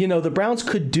 the Browns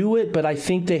could do it, but I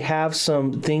think they have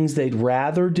some things they'd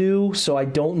rather do. So I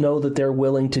don't know that they're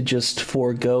willing to just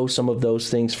forego some of those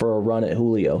things for a run at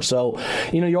Julio. So,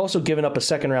 you're also giving up a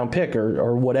second-round pick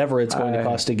or whatever it's going to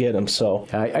cost to get him. So,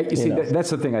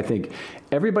 that's the thing. I think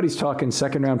everybody's talking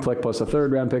second-round pick plus a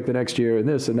third-round pick the next year and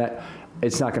this and that.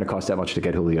 It's not going to cost that much to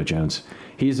get Julio Jones.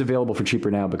 He's available for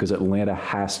cheaper now because Atlanta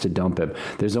has to dump him.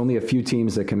 There's only a few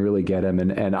teams that can really get him,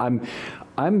 and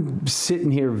I'm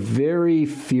sitting here very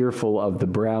fearful of the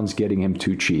Browns getting him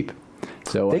too cheap.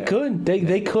 So they could.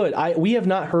 They could. We have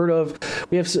not heard of.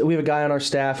 We have a guy on our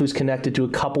staff who's connected to a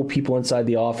couple people inside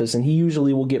the office, and he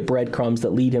usually will get breadcrumbs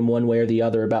that lead him one way or the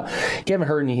other about. He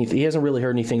hasn't really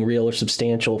heard anything real or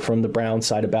substantial from the Browns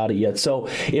side about it yet. So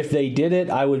if they did it,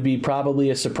 I would be probably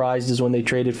as surprised as when they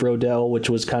traded for Odell, which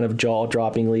was kind of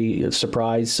jaw-droppingly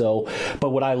surprised. So,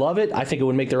 but would I love it? I think it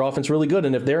would make their offense really good.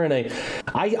 And if they're in a,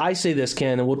 I say this,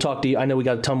 Ken, and we'll talk to you. I know we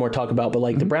got a ton more to talk about, but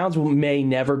like the Browns may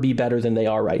never be better than they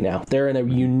are right now. They're in a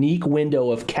unique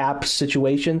window of cap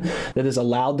situation that has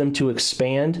allowed them to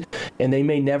expand, and they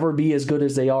may never be as good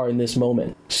as they are in this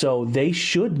moment. So they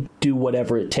should do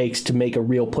whatever it takes to make a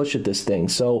real push at this thing.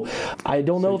 So I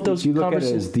don't know if those you look at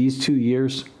it as these 2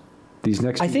 years. These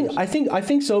next years? I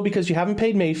think so, because you haven't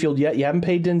paid Mayfield yet, you haven't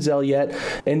paid Denzel yet,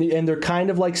 and they're kind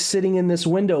of like sitting in this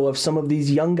window of some of these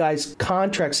young guys'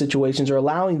 contract situations are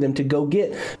allowing them to go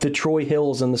get the Troy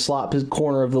Hills in the slot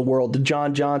corner of the world, the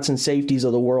John Johnson safeties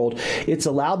of the world. It's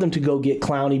allowed them to go get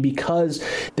Clowney because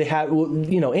they have,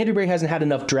 Andrew Berry hasn't had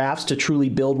enough drafts to truly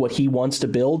build what he wants to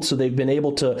build, so they've been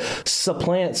able to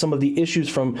supplant some of the issues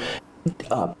from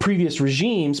previous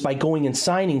regimes by going and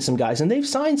signing some guys. And they've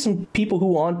signed some people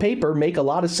who on paper make a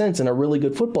lot of sense and are really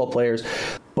good football players.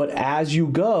 But as you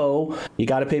go, you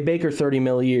got to pay Baker $30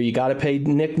 million a year. You got to pay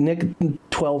Nick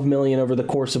 $12 million over the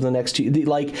course of the next 2.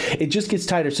 Like, it just gets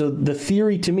tighter. So the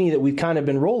theory to me that we've kind of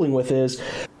been rolling with is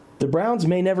the Browns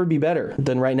may never be better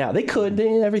than right now. They could.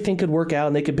 Everything could work out,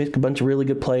 and they could pick a bunch of really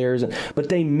good players. But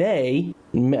they may,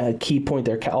 key point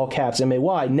there, all caps,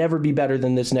 M-A-Y, never be better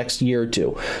than this next year or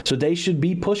two. So they should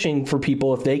be pushing for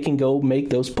people if they can go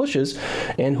make those pushes.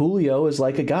 And Julio is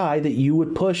like a guy that you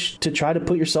would push to try to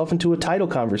put yourself into a title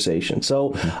conversation.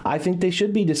 So I think they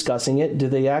should be discussing it. Do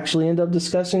they actually end up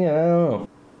discussing it? I don't know.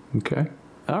 Okay.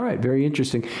 All right, very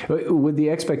interesting. Would the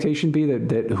expectation be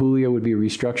that Julio would be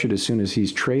restructured as soon as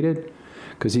he's traded?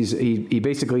 Because he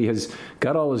basically has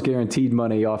got all his guaranteed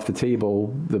money off the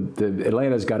table. The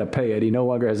Atlanta's got to pay it. He no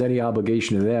longer has any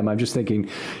obligation to them. I'm just thinking,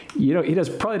 he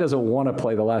probably doesn't want to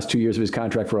play the last 2 years of his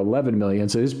contract for $11 million.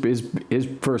 So his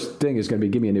first thing is going to be,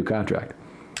 give me a new contract.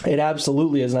 It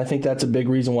absolutely is, and I think that's a big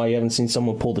reason why you haven't seen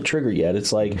someone pull the trigger yet.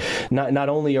 It's like not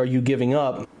only are you giving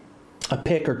up a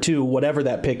pick or two, whatever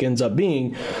that pick ends up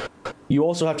being, you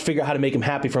also have to figure out how to make him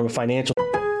happy from a financial.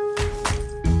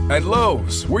 At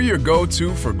Lowe's, we're your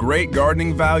go-to for great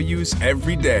gardening values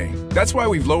every day. That's why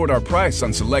we've lowered our price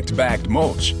on select bagged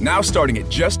mulch, now starting at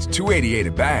just $2.88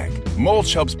 a bag.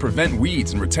 Mulch helps prevent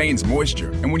weeds and retains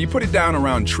moisture. And when you put it down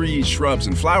around trees, shrubs,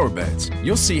 and flower beds,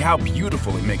 you'll see how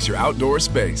beautiful it makes your outdoor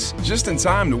space. Just in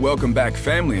time to welcome back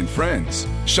family and friends.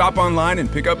 Shop online and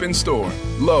pick up in store.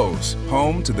 Lowe's,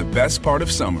 home to the best part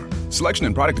of summer. Selection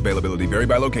and product availability vary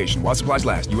by location. While supplies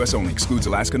last, U.S. only. Excludes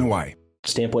Alaska and Hawaii.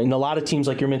 Standpoint. And a lot of teams,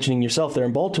 like you're mentioning yourself there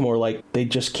in Baltimore, like they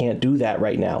just can't do that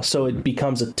right now. So it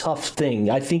becomes a tough thing.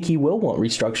 I think he will want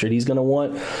restructured. He's going to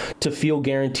want to feel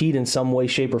guaranteed in some way,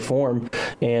 shape, or form.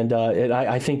 And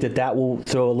I think that will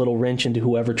throw a little wrench into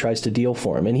whoever tries to deal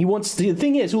for him. And the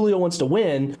thing is, Julio wants to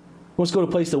win, wants to go to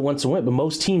a place that wants to win. But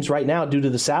most teams right now, due to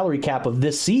the salary cap of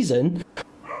this season,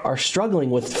 are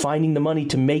struggling with finding the money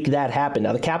to make that happen.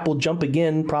 Now, the cap will jump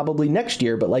again probably next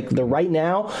year, but like the right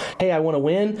now, hey, I want to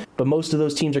win, but most of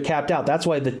those teams are capped out. That's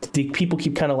why the people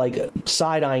keep kind of like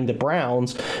side-eyeing the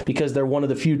Browns, because they're one of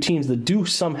the few teams that do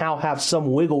somehow have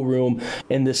some wiggle room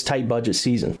in this tight budget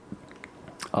season.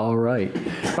 All right.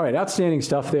 Outstanding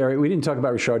stuff there. We didn't talk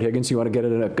about Rashard Higgins. You want to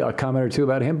get a comment or two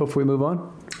about him before we move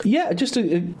on? Yeah, just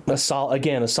a solid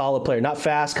player. Not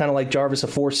fast, kind of like Jarvis, a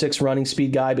 4.6 running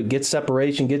speed guy, but gets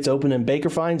separation, gets open, and Baker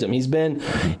finds him. He's been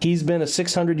a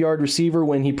 600-yard receiver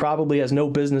when he probably has no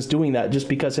business doing that, just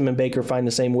because him and Baker find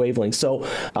the same wavelength. So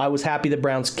I was happy the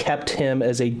Browns kept him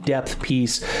as a depth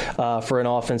piece for an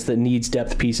offense that needs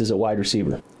depth pieces at wide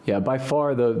receiver. Yeah, by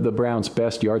far the Browns'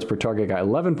 best yards per target guy,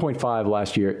 11.5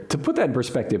 last year. To put that in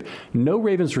perspective, no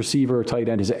Ravens receiver or tight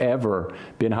end has ever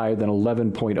been higher than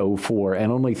 11.04,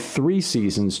 and only 3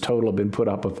 seasons total have been put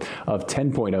up of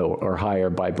 10.0 or higher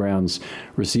by Browns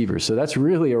receivers. So that's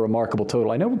really a remarkable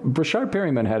total. I know Brashard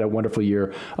Perryman had a wonderful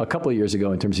year a couple of years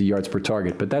ago in terms of yards per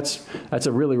target, but that's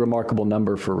a really remarkable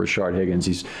number for Rashard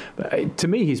Higgins. To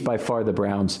me, he's by far the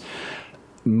Browns'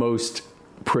 most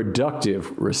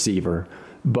productive receiver.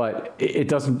 But it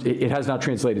has not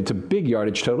translated to big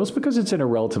yardage totals because it's in a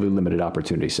relatively limited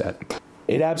opportunity set.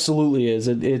 It absolutely is.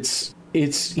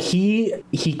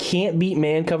 He can't beat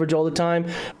man coverage all the time,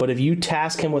 but if you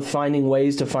task him with finding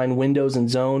ways to find windows and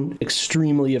zone,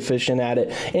 extremely efficient at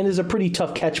it, and is a pretty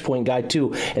tough catch point guy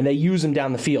too. And they use him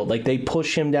down the field, like they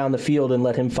push him down the field and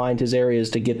let him find his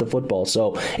areas to get the football.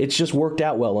 So it's just worked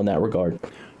out well in that regard.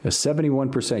 A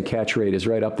 71% catch rate is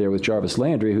right up there with Jarvis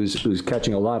Landry, who's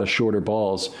catching a lot of shorter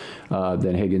balls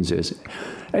than Higgins is.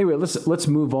 Anyway, let's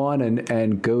move on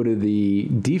and go to the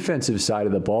defensive side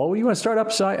of the ball. You want to start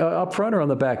up front or on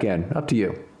the back end? Up to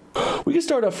you. We can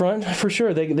start up front for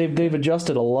sure. They've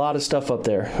adjusted a lot of stuff up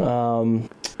there.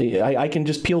 I can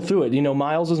just peel through it.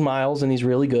 Miles is Miles, and he's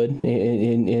really good,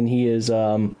 and he is.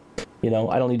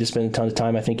 I don't need to spend a ton of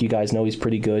time. I think you guys know he's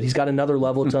pretty good. He's got another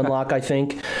level to unlock, I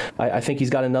think. I think he's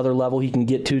got another level he can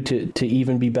get to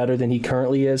even be better than he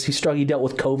currently is. He dealt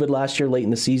with COVID last year late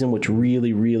in the season, which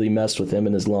really, really messed with him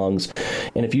and his lungs.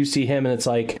 And if you see him and it's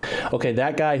like, okay,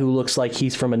 that guy who looks like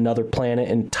he's from another planet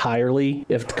entirely,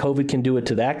 if COVID can do it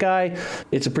to that guy,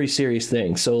 it's a pretty serious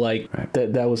thing. So, right.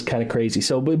 that was kind of crazy.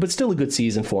 So, but still a good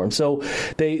season for him. So,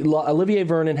 Olivier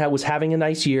Vernon was having a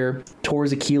nice year, tore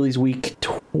his Achilles week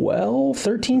 12,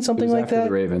 13, something like that.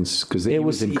 The Ravens, because it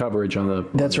was in coverage on the.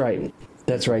 That's right.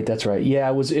 Yeah,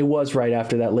 it was right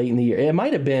after that, late in the year. It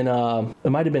might have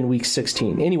been week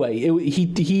 16. Anyway,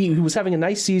 he was having a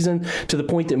nice season to the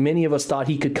point that many of us thought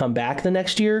he could come back the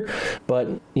next year, but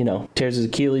tears his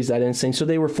Achilles, that instinct. So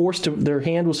they were their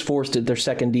hand was forced at their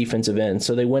second defensive end.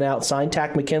 So they went out, signed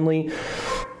Takk McKinley.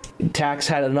 Tack's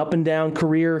had an up and down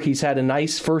career. He's had a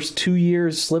nice first 2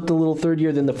 years, slipped a little third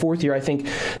year, then the fourth year. I think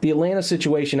the Atlanta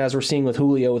situation, as we're seeing with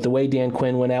Julio, with the way Dan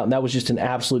Quinn went out, and that was just an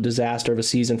absolute disaster of a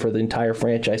season for the entire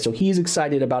franchise. So he's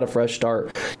excited about a fresh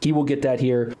start. He will get that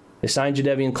here. They signed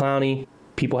Jadeveon Clowney.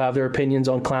 People have their opinions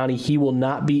on Clowney. He will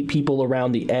not beat people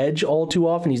around the edge all too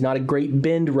often. He's not a great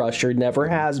bend rusher, never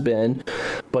has been,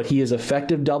 but he is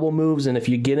effective double moves, and if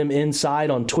you get him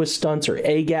inside on twist stunts or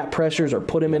A-gap pressures or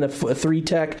put him in a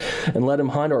 3-tech and let him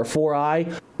hunt, or a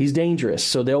 4-eye, he's dangerous.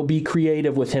 So they'll be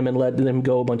creative with him and let them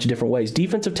go a bunch of different ways.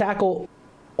 Defensive tackle,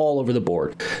 all over the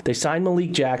board. They signed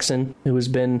Malik Jackson, who has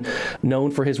been known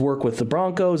for his work with the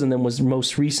Broncos and then was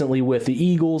most recently with the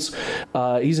Eagles.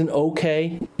 He's an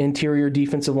okay interior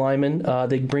defensive lineman.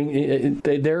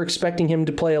 They're expecting him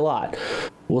to play a lot.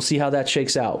 We'll see how that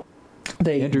shakes out.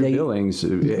 Andrew Billings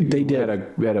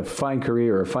had a fine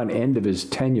career, or a fine end of his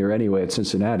tenure anyway at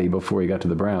Cincinnati before he got to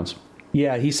the Browns.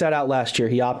 Yeah, he sat out last year.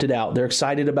 He opted out. They're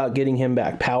excited about getting him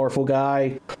back. Powerful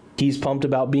guy. He's pumped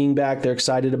about being back. They're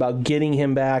excited about getting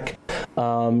him back.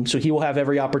 So he will have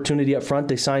every opportunity up front.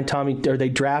 They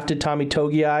drafted Tommy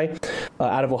Togiai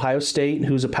out of Ohio State,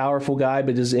 who's a powerful guy,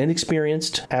 but is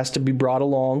inexperienced, has to be brought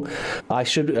along. I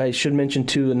should mention,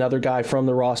 too, another guy from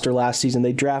the roster last season.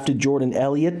 They drafted Jordan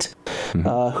Elliott,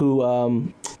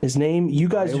 who his name, you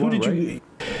guys, who did you...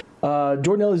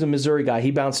 Jordan Elliott's a Missouri guy.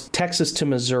 He bounced Texas to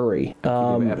Missouri.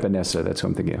 Vanessa, that's what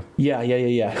I'm thinking of. Yeah.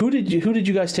 Who did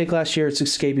you guys take last year? It's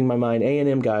escaping my mind.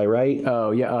 A&M guy, right?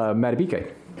 Oh, yeah,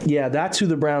 Matabike. Yeah, that's who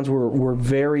the Browns were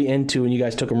very into, and you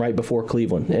guys took him right before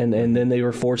Cleveland. And then they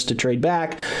were forced to trade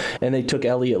back, and they took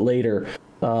Elliott later.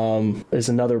 Is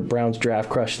another Browns draft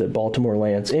crush that Baltimore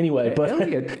lands. Anyway, but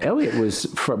Elliott was,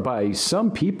 by some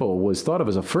people, was thought of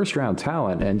as a first-round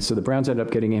talent, and so the Browns ended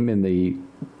up getting him in the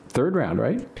third round,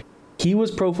 right? He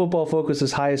was Pro Football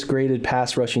Focus's highest graded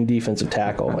pass rushing defensive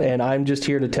tackle, and I'm just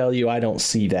here to tell you I don't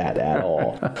see that at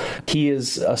all. He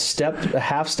is a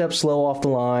half step slow off the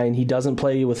line. He doesn't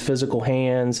play with physical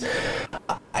hands.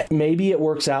 Maybe it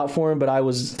works out for him, but I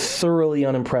was thoroughly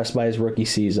unimpressed by his rookie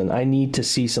season. I need to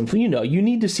see some, you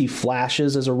need to see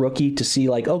flashes as a rookie to see,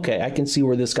 like, okay, I can see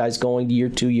where this guy's going to year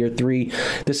 2, year 3.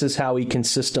 This is how he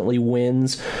consistently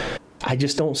wins. I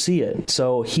just don't see it.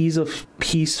 So he's a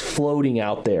piece floating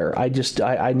out there. I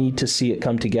need to see it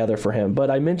come together for him.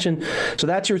 But I mentioned, so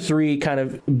that's your 3 kind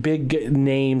of big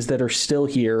names that are still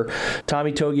here.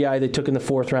 Tommy Togiai, they took in the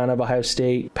 4th round of Ohio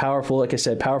State. Powerful, like I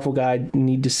said, powerful guy.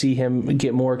 Need to see him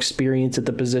get more experience at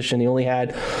the position. He only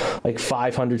had like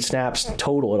 500 snaps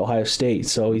total at Ohio State.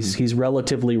 So he's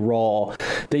relatively raw.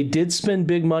 They did spend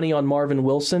big money on Marvin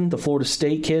Wilson, the Florida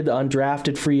State kid,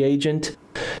 undrafted free agent.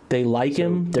 They like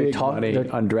him. They're talking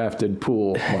undrafted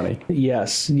pool money.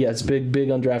 Yes, big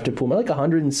undrafted pool money, like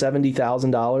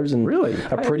 $170,000, and really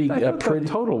a pretty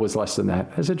total was less than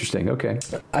that. That's interesting. Okay,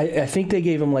 I think they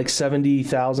gave him like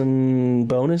 $70,000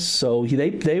 bonus, so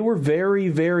they were very,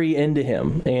 very into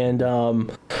him. And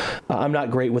I'm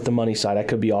not great with the money side. I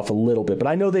could be off a little bit, but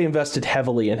I know they invested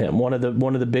heavily in him. One of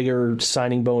the bigger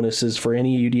signing bonuses for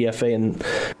any UDFA in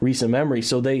recent memory.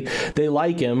 So they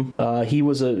like him. He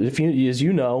was as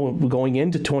you know, going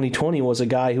into 2020, was a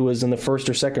guy who was in the 1st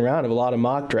or 2nd round of a lot of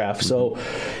mock drafts. So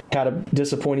had a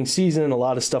disappointing season. A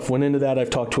lot of stuff went into that. I've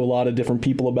talked to a lot of different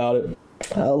people about it.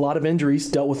 A lot of injuries,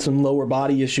 dealt with some lower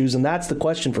body issues, and that's the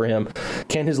question for him.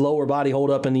 can his lower body hold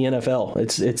up in the NFL?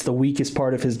 It's the weakest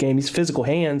part of his game. He's physical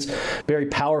hands, very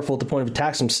powerful at the point of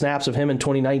attack. Some snaps of him in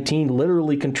 2019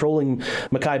 literally controlling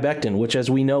Mekhi Becton, which, as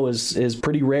we know, is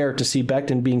pretty rare to see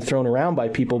Becton being thrown around by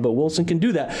people, but Wilson can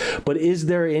do that. But is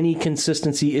there any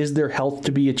consistency? Is there health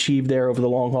to be achieved there over the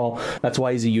long haul? That's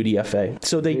why he's a UDFA.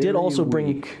 So they did also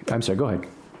bring... I'm sorry, go ahead.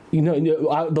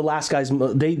 The last guys,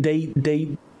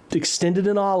 they extended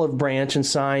an olive branch and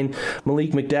signed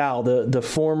Malik McDowell, the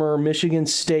former Michigan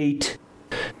State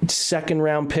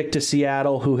second-round pick to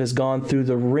Seattle, who has gone through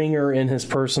the ringer in his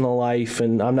personal life.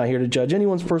 And I'm not here to judge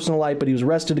anyone's personal life, but he was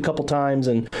arrested a couple times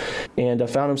and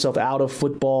found himself out of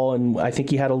football. And I think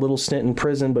he had a little stint in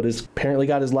prison, but has apparently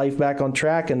got his life back on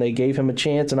track, and they gave him a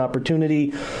chance, an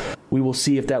opportunity. We will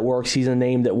see if that works. He's a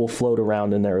name that will float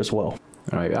around in there as well.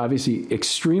 All right, obviously,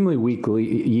 extremely weak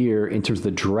year in terms of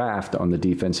the draft on the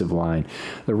defensive line.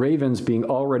 The Ravens being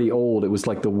already old, it was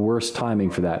like the worst timing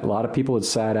for that. A lot of people had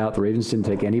sat out. The Ravens didn't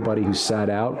take anybody who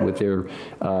sat out with their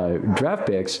draft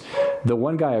picks. The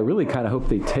one guy I really kind of hope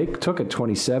they took at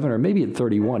 27 or maybe at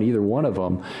 31, either one of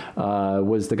them,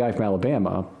 was the guy from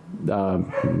Alabama.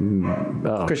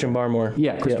 Christian Barmore.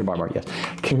 Yeah, Christian Barmore, yes.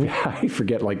 I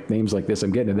forget names like this.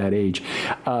 I'm getting to that age.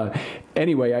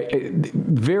 Anyway,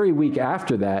 very weak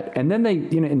after that. And then they,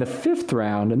 in the fifth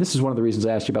round, and this is one of the reasons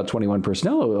I asked you about 21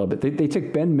 personnel a little bit, they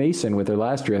took Ben Mason with their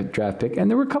last draft pick, and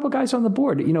there were a couple guys on the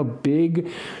board, big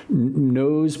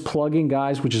nose-plugging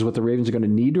guys, which is what the Ravens are going to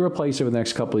need to replace over the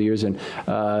next couple of years. And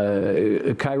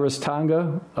Kairos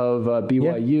Tonga of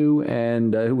BYU,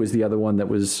 and who was the other one that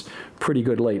was pretty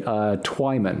good late?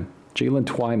 Twyman. Jalen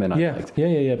Twyman, I liked.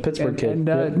 Yeah. Pittsburgh kid.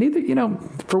 And neither,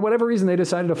 for whatever reason, they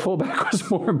decided a fullback was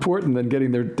more important than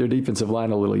getting their defensive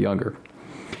line a little younger.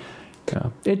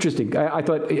 Interesting. I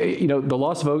thought, the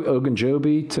loss of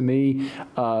Ogunjobi, to me,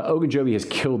 Ogunjobi has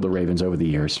killed the Ravens over the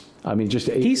years. I mean,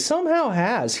 he somehow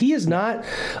has. He is not.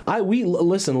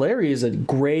 Listen. Larry is a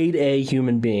grade A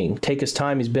human being. Take his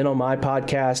time. He's been on my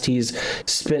podcast. He's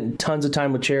spent tons of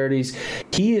time with charities.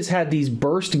 He has had these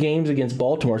burst games against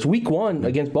Baltimore. Week 1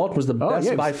 against Baltimore was the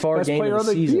best by far game of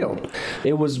the season. Field.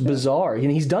 It was bizarre, and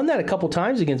he's done that a couple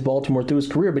times against Baltimore through his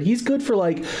career. But he's good for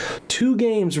 2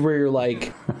 games where you're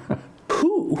like.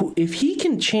 If he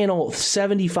can channel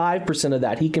 75% of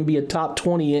that, he can be a top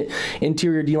 20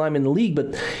 interior D lineman in the league,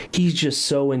 but he's just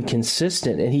so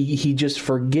inconsistent, and he just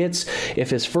forgets if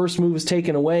his first move is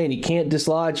taken away and he can't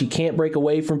dislodge, he can't break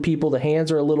away from people, the hands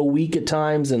are a little weak at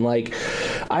times, and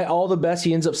all the best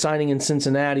he ends up signing in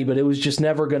Cincinnati, but it was just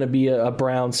never going to be a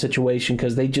Brown situation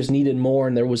because they just needed more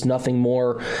and there was nothing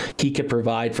more he could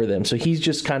provide for them. So he's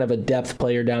just kind of a depth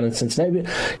player down in Cincinnati.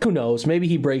 Who knows? Maybe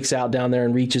he breaks out down there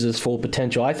and reaches his full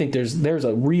potential. I think there's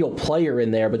a real player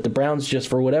in there, but the Browns just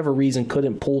for whatever reason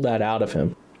couldn't pull that out of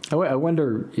him. I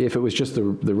wonder if it was just the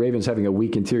Ravens having a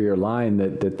weak interior line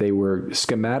that they were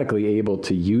schematically able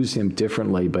to use him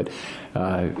differently, but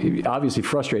obviously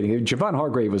frustrating. Javon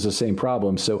Hargrave was the same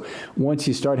problem. So once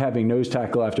you start having nose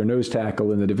tackle after nose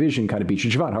tackle in the division kind of beat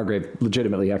you, Javon Hargrave,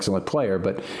 legitimately excellent player,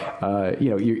 but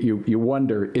you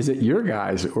wonder, is it your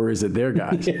guys or is it their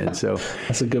guys? Yeah, and so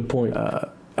that's a good point.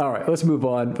 All right, let's move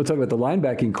on. We'll talk about the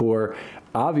linebacking core.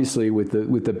 Obviously, with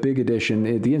the big addition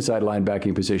at the inside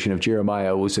linebacking position of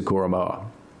Jeremiah Owusu-Koramoah.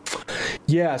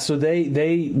 Yeah, so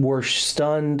they were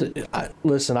stunned.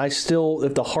 Listen,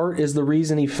 if the heart is the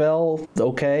reason he fell,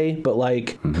 okay, but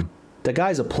the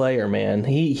guy's a player, man.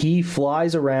 He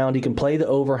flies around. He can play the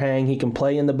overhang. He can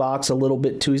play in the box a little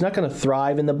bit, too. He's not going to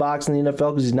thrive in the box in the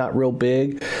NFL because he's not real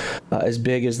big, as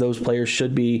big as those players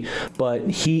should be. But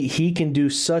he can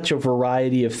do such a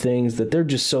variety of things that they're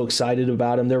just so excited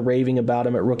about him. They're raving about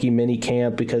him at rookie mini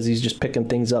camp because he's just picking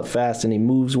things up fast and he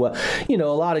moves well. A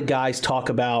lot of guys talk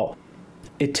about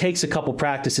it takes a couple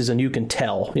practices and you can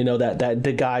tell, that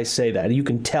the guys say that. You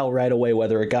can tell right away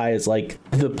whether a guy is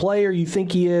the player you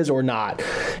think he is or not.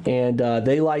 And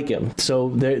they like him. So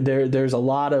there's a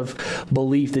lot of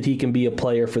belief that he can be a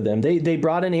player for them. They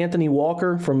brought in Anthony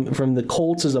Walker from the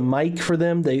Colts as a mic for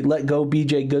them. They let go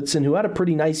B.J. Goodson, who had a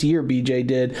pretty nice year, B.J.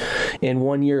 did, in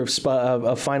 1 year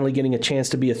of finally getting a chance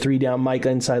to be a 3-down mic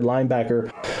inside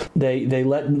linebacker. They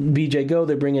let B.J. go.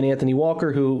 They bring in Anthony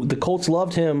Walker, who the Colts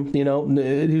loved him,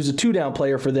 He was a 2-down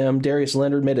player for them. Darius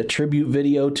Leonard made a tribute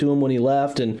video to him when he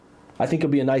left, and I think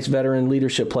he'll be a nice veteran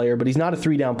leadership player, but he's not a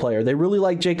 3-down player. They really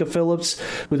like Jacob Phillips,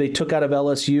 who they took out of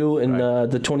LSU in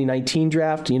the 2019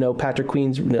 draft. Patrick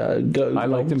Queen's I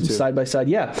liked him too. Side by side.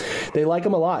 Yeah, they like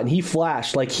him a lot, and he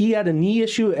flashed. Like, he had a knee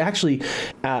issue. Actually,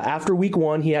 after week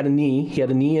 1, he had a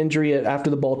knee injury after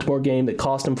the Baltimore game that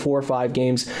cost him 4 or 5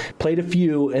 games. Played a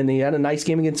few, and he had a nice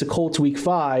game against the Colts week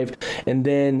 5, and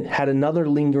then had another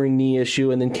lingering knee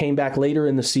issue, and then came back later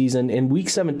in the season. In week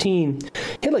 17, he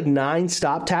had like 9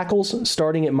 stop tackles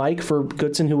starting at Mike for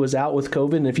Goodson, who was out with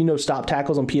COVID. And if you know, stop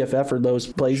tackles on PFF are those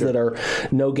plays that are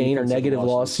no gain or negative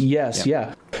loss. Yes,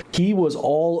 yeah. He was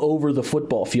all over the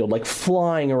football field, like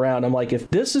flying around. I'm like, if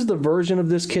this is the version of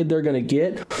this kid they're going to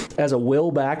get as a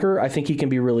will backer, I think he can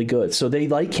be really good. So they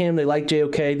like him. They like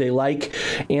JOK. They like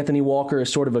Anthony Walker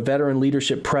as sort of a veteran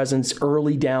leadership presence,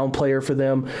 early down player for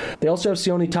them. They also have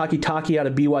Sione Takitaki out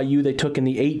of BYU. They took in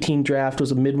the 18 draft,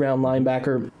 was a mid-round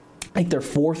linebacker. I think their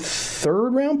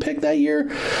third round pick that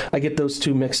year. I get those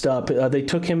two mixed up. They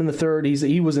took him in the 3rd.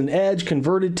 He was an edge,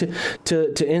 converted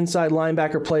to inside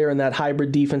linebacker player in that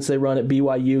hybrid defense they run at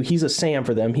BYU. He's a Sam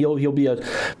for them. He'll be a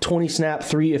 20-snap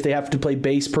 3 if they have to play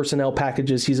base personnel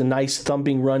packages. He's a nice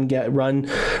thumping run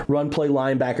play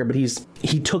linebacker, but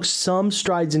he took some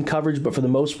strides in coverage, but for the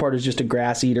most part is just a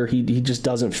grass eater. He just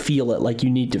doesn't feel it like you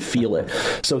need to feel it.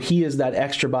 So he is that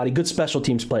extra body, good special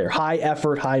teams player, high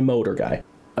effort, high motor guy.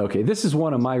 Okay, this is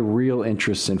one of my real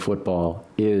interests in football,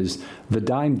 is the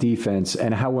dime defense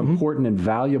and how important and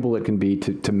valuable it can be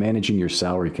to managing your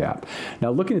salary cap.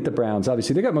 Now, looking at the Browns,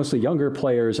 obviously, they got mostly younger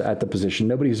players at the position.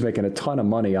 Nobody who's making a ton of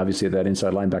money, obviously, at that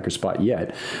inside linebacker spot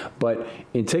yet. But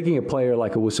in taking a player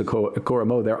like Owusu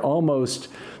Koramoah, they're almost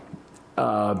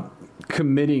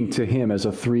committing to him as a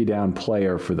 3-down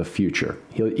player for the future.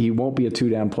 He won't be a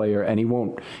 2-down player, and he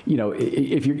won't,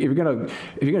 if you're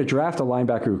gonna draft a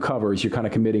linebacker who covers, you're kind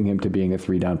of committing him to being a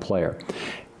 3-down player.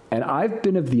 And I've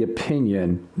been of the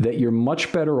opinion that you're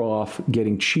much better off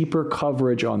getting cheaper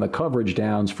coverage on the coverage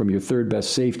downs from your 3rd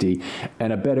best safety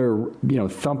and a better,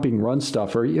 thumping run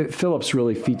stuffer. Phillips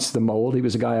really fits the mold. He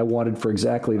was a guy I wanted for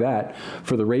exactly that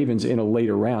for the Ravens in a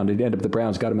later round. It ended up the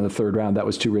Browns got him in the 3rd round. That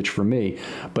was too rich for me.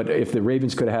 But if the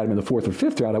Ravens could have had him in the 4th or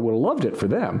 5th round, I would have loved it for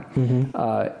them.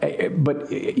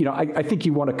 I think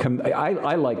you want to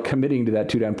I like committing to that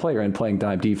 2-down player and playing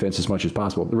dime defense as much as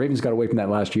possible. The Ravens got away from that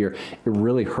last year. It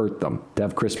really hurt them to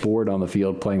have Chris Board on the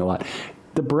field playing a lot.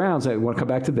 The Browns, I want to come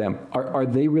back to them. Are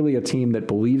they really a team that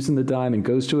believes in the dime and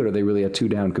goes to it, or are they really a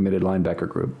 2-down committed linebacker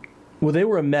group? Well, they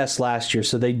were a mess last year,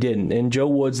 so they didn't. And Joe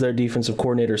Woods, their defensive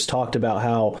coordinators, talked about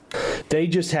how they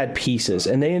just had pieces,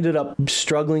 and they ended up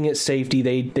struggling at safety.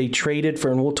 They traded for,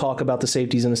 and we'll talk about the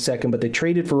safeties in a second, but they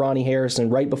traded for Ronnie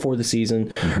Harrison right before the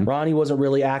season. Ronnie wasn't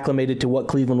really acclimated to what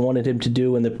Cleveland wanted him to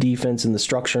do in the defense and the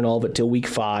structure and all of it till week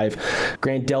 5.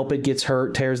 Grant Delpit gets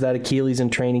hurt, tears that Achilles in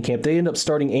training camp. They end up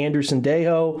starting Andrew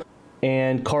Sendejo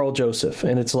and Carl Joseph,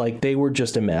 and it's like they were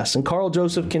just a mess. And Carl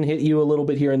Joseph can hit you a little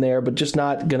bit here and there, but just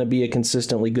not going to be a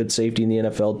consistently good safety in the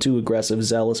NFL. Too aggressive,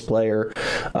 zealous player,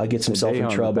 gets himself in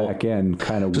trouble. Back end,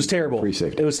 kind of it was terrible. Free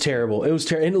safety. It was terrible. It was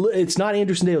terrible. And it's not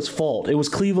Andrew Sendejo's fault. It was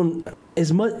Cleveland.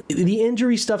 As much the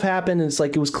injury stuff happened, and it's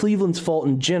like it was Cleveland's fault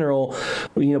in general.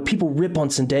 People rip on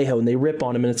Sendejo and they rip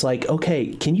on him, and it's like,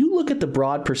 okay, can you look at the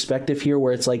broad perspective here,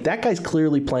 where it's like that guy's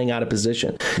clearly playing out of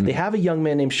position. They have a young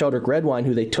man named Sheldrick Redwine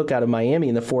who they took out of Miami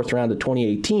in the 4th round of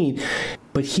 2018.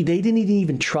 But they didn't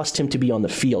even trust him to be on the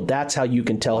field. That's how you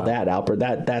can tell that, Alper.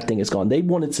 That thing is gone. They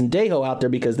wanted Sendejo out there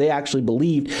because they actually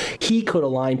believed he could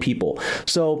align people.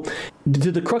 So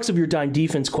to the crux of your dime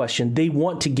defense question, they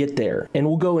want to get there. And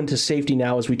we'll go into safety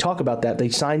now as we talk about that. They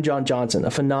signed John Johnson,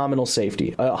 a phenomenal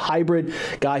safety, a hybrid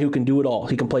guy who can do it all.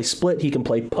 He can play split. He can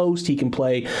play post. He can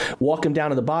play walk him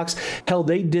down in the box. Hell,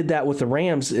 they did that with the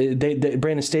Rams.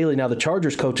 Brandon Staley, now the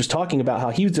Chargers coach, is talking about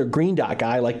how he was their green dot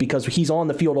guy, because he's on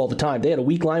the field all the time. They had a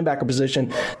weak linebacker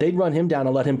position, they'd run him down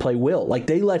and let him play will.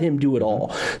 They let him do it all.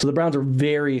 So the Browns are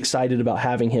very excited about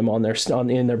having him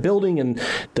in their building, and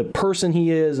the person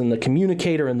he is, and the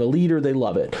communicator and the leader. They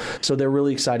love it. So they're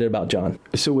really excited about John.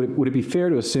 So would it be fair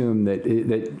to assume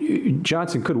that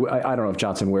Johnson could? I don't know if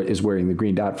Johnson is wearing the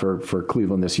green dot for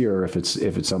Cleveland this year, or if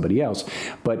it's somebody else.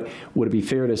 But would it be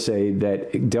fair to say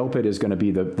that Delpit is going to be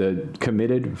the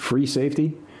committed free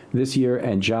safety this year,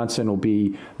 and Johnson will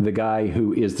be the guy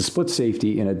who is the split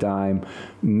safety in a dime,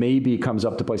 maybe comes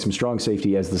up to play some strong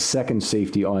safety as the second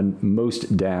safety on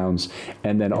most downs,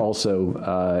 and then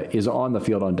also is on the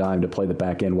field on dime to play the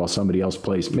back end while somebody else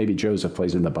plays, maybe Joseph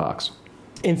plays in the box?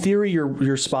 in theory,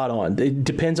 you're spot on. It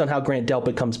depends on how Grant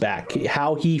Delpit comes back.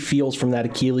 How he feels from that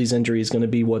Achilles injury is going to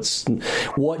be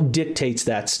what dictates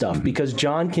that stuff. Because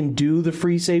John can do the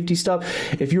free safety stuff.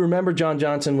 If you remember, John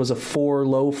Johnson was a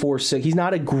low 4.6. He's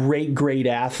not a great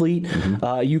athlete.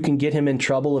 You can get him in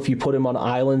trouble if you put him on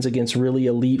islands against really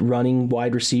elite running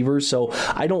wide receivers. So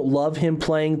I don't love him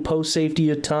playing post safety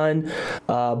a ton,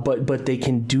 but they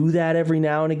can do that every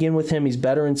now and again with him. He's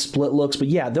better in split looks. But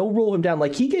yeah, they'll roll him down.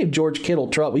 Like he gave George Kittle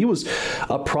trouble. He was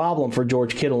a problem for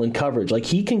George Kittle in coverage. Like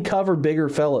he can cover bigger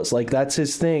fellas. Like that's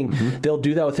his thing. They'll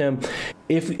do that with him.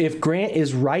 If Grant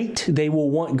is right, they will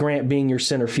want Grant being your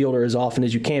center fielder as often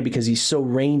as you can because he's so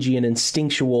rangy and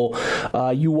instinctual.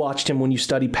 You watched him when you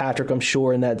studied Patrick, I'm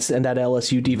sure, and that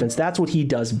LSU defense. That's what he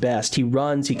does best. He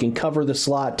runs. He can cover the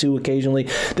slot too occasionally.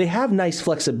 They have nice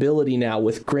flexibility now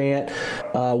with Grant,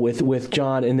 with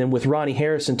John, and then with Ronnie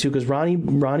Harrison too, because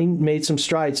Ronnie made some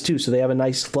strides too. So they have a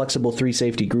nice flexible 3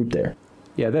 safety group there.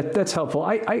 Yeah, that's helpful.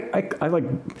 I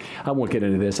won't get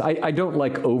into this. I don't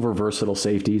like over versatile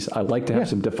safeties. I like to have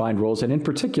some defined roles, and in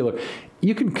particular,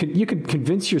 you can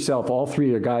convince yourself all 3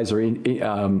 of your guys are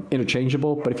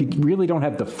interchangeable. But if you really don't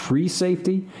have the free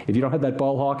safety, if you don't have that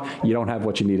ball hawk, you don't have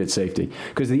what you need at safety.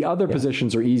 Because the other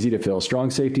positions are easy to fill.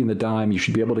 Strong safety in the dime, you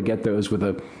should be able to get those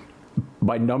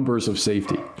by numbers of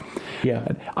safety. Yeah,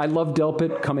 I love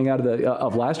Delpit coming out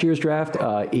of last year's draft.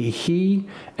 He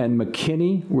and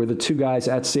McKinney were the 2 guys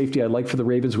at safety I liked for the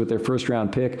Ravens with their first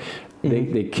round pick.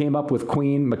 They came up with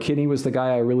Queen. McKinney was the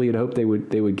guy I really had hoped they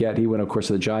would get. He went, of course,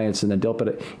 to the Giants, and then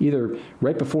Delpit either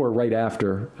right before or right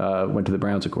after went to the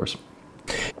Browns, of course.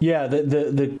 Yeah,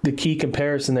 the key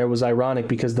comparison there was ironic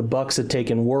because the Bucs had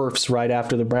taken Wirfs right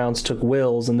after the Browns took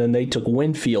Wills, and then they took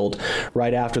Winfield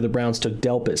right after the Browns took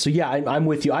Delpit. So yeah, I'm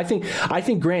with you. I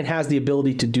think Grant has the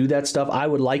ability to do that stuff. I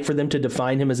would like for them to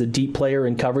define him as a deep player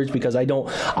in coverage because I don't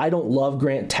love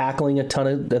Grant tackling a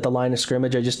ton at the line of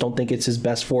scrimmage. I just don't think it's his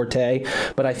best forte.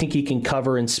 But I think he can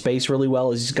cover in space really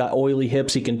well. He's got oily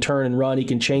hips. He can turn and run. He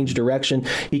can change direction.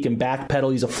 He can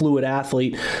backpedal. He's a fluid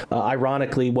athlete.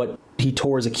 Ironically, what he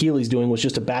tore his Achilles doing was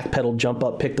just a backpedal, jump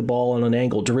up, pick the ball on an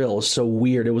angle drill. It was so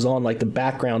weird. It was on like the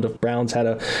background of Browns had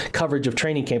a coverage of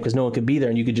training camp because no one could be there,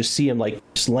 and you could just see him like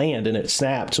just land and it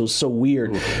snapped. So it was so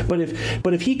weird.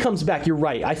 But if he comes back, you're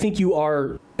right. I think you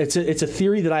are. It's a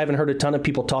theory that I haven't heard a ton of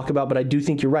people talk about, but I do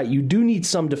think you're right. You do need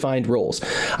some defined roles.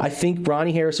 I think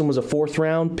Ronnie Harrison was a 4th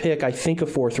round pick. I think a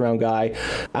 4th round guy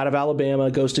out of Alabama,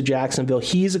 goes to Jacksonville.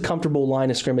 He's a comfortable line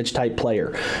of scrimmage type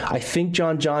player. I think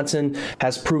John Johnson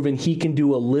has proven he can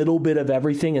do a little bit of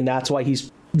everything, and that's why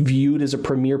he's viewed as a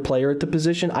premier player at the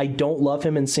position. I don't love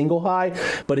him in single high,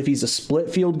 but if he's a split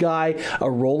field guy,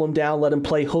 roll him down, let him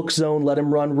play hook zone, let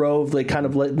him run rove, like kind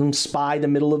of let him spy the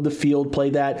middle of the field, play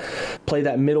that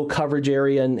middle coverage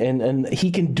area, and he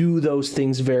can do those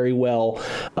things very well.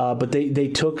 But they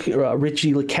took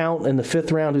Richie LeCount in the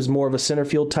 5th round, who's more of a center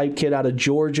field type kid out of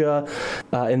Georgia,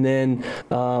 and then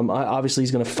obviously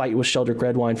he's going to fight with Sheldrick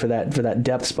Redwine for that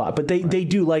depth spot. But they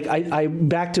do, like I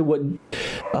back to what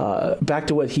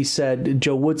he said,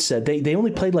 Joe Woods said, they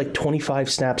only played like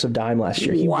 25 snaps of dime last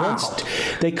year.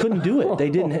 They couldn't do it.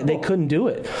 They couldn't do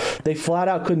it. They flat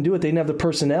out couldn't do it. They didn't have the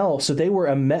personnel. So they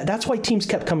were that's why teams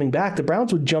kept coming back. The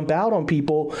Browns would jump out on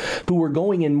people who were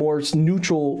going in more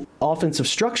neutral offensive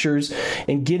structures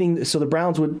and so the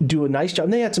Browns would do a nice job.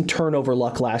 And they had some turnover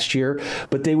luck last year,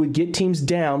 but they would get teams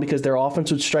down because their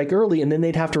offense would strike early, and then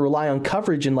they'd have to rely on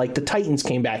coverage. And like the Titans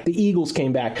came back, the Eagles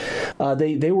came back.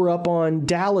 They were up on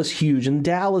Dallas huge, and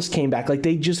Dallas came back. Like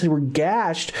they were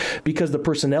gashed because the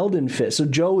personnel didn't fit. So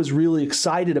Joe is really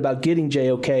excited about getting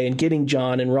JOK and getting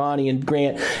John and Ronnie and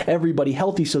Grant, everybody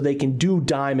healthy so they can do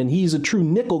dime. And he's a true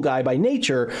nickel guy by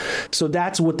nature. So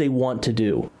that's what they want to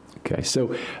do. Okay,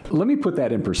 so let me put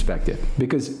that in perspective,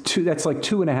 because that's like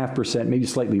 2.5%, maybe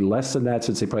slightly less than that,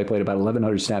 since they probably played about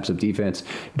 1,100 snaps of defense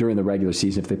during the regular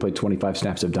season if they played 25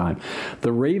 snaps of dime.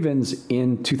 The Ravens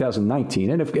in 2019,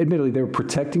 and admittedly they were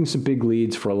protecting some big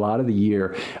leads for a lot of the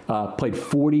year, played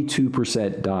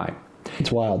 42% dime.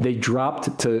 It's wild. They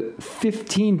dropped to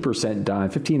 15%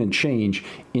 dime, 15 and change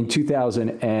in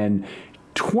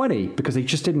 2020 because they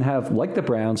just didn't have, like the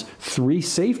Browns, 3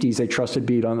 safeties they trusted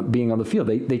being on the field.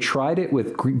 They tried it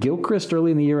with Gilchrist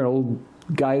early in the year, an old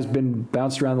guy who's been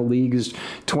bounced around the league, is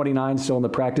 29, still in the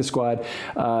practice squad.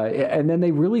 And then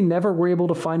they really never were able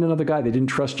to find another guy. They didn't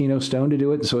trust Geno Stone to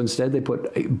do it, so instead they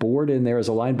put Board in there as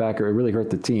a linebacker. It really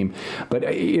hurt the team. But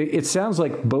it sounds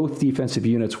like both defensive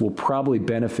units will probably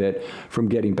benefit from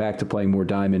getting back to playing more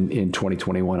dime in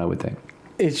 2021, I would think.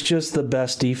 It's just the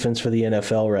best defense for the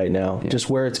NFL right now, just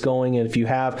where it's going. And if you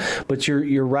have, but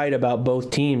you're right about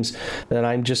both teams. And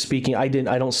I'm just speaking. I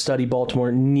don't study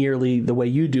Baltimore nearly the way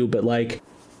you do, but like,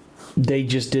 they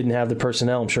just didn't have the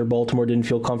personnel. I'm sure Baltimore didn't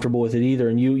feel comfortable with it either.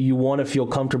 And you want to feel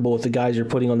comfortable with the guys you're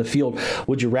putting on the field.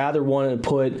 Would you rather want to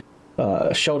put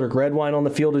Sheldrick Redwine on the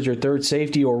field as your third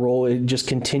safety, or just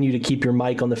continue to keep your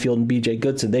Mike on the field and BJ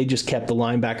Goodson? They just kept the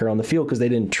linebacker on the field because they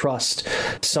didn't trust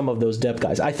some of those depth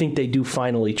guys. I think they do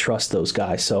finally trust those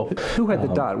guys. So who had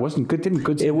the dot? Wasn't good? Didn't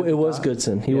Goodson? It was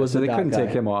Goodson. He was. So the they couldn't guy.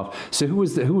 take him off. So who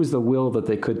was the will that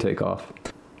they could take off?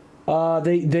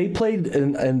 They played,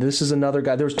 and this is another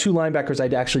guy. There was two linebackers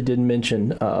I actually didn't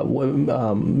mention.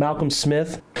 Malcolm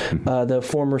Smith, the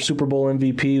former Super Bowl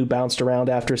MVP who bounced around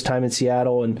after his time in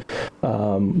Seattle and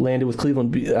landed with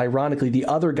Cleveland. Ironically, the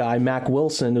other guy, Mac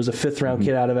Wilson, who's a fifth-round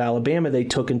kid out of Alabama they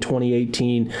took in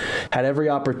 2018, had every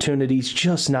opportunity. He's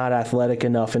just not athletic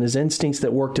enough, and his instincts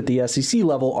that worked at the SEC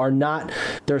level are not,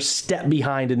 they're a step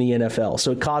behind in the NFL,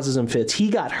 so it causes him fits. He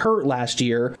got hurt last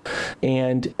year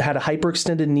and had a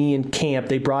hyperextended knee in camp.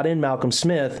 They brought in Malcolm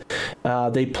Smith.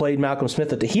 They played Malcolm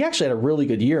Smith. He actually had a really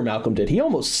good year, Malcolm did. He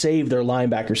almost saved their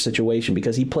linebacker situation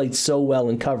because he played so well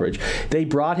in coverage. They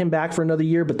brought him back for another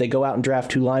year, but they go out and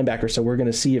draft two linebackers, so we're going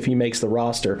to see if he makes the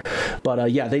roster. But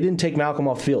they didn't take Malcolm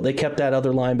off the field. They kept that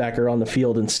other linebacker on the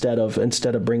field instead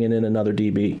of bringing in another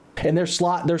DB. And their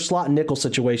slot nickel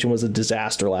situation was a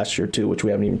disaster last year too, which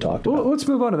we haven't even talked about. Well, let's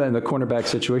move on to then the cornerback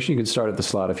situation. You can start at the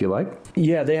slot if you like.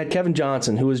 Yeah, they had Kevin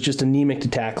Johnson, who was just anemic to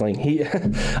tackling.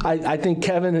 I think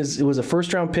Kevin was a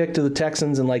first-round pick to the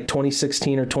Texans in like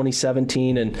 2016 or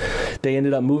 2017, and they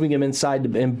ended up moving him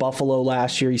inside in Buffalo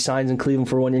last year. He signs in Cleveland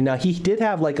for 1 year. Now, he did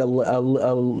have like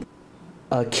a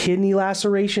kidney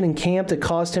laceration in camp that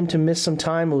caused him to miss some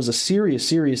time. It was a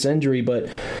serious injury,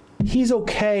 but he's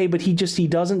okay, but he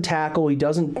doesn't tackle. He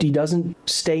doesn't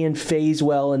stay in phase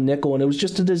well in nickel, and it was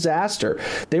just a disaster.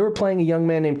 They were playing a young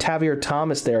man named Tavier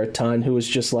Thomas there a ton, who was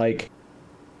just like,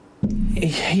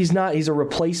 he's a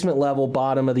replacement level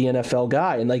bottom of the NFL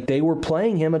guy, and like they were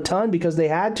playing him a ton because they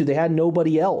had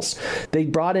nobody else. They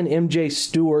brought in MJ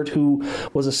Stewart, who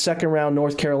was a second round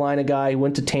North Carolina guy. He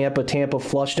went to Tampa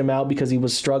flushed him out because he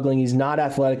was struggling. He's not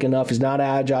athletic enough, he's not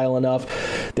agile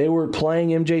enough. They were playing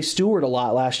MJ Stewart a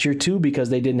lot last year too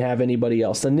because they didn't have anybody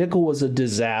else. The nickel was a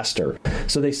disaster,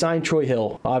 so they signed Troy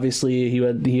Hill. Obviously he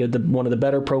had one of the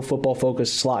better Pro Football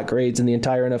Focus slot grades in the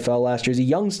entire NFL last year. He's a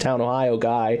Youngstown, Ohio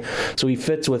guy, so he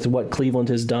fits with what Cleveland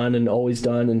has done and always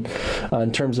done, and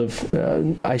in terms of,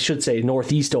 I should say,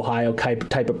 Northeast Ohio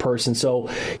type of person. So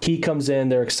he comes in.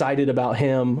 They're excited about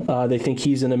him. They think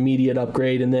he's an immediate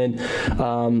upgrade. And then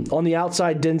on the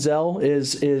outside, Denzel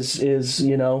is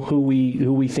who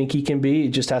we think he can be. He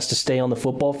just has to stay on the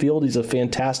football field. He's a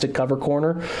fantastic cover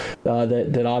corner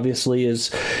that obviously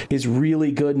is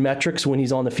really good metrics when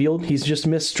he's on the field. He's just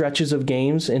missed stretches of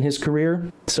games in his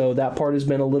career, so that part has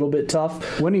been a little bit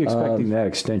tough. When are you expecting that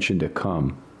extension to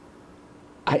come?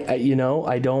 I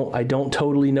don't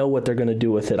totally know what they're going to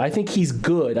do with it. I think he's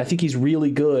good. I think he's really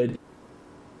good.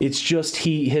 It's just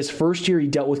his first year he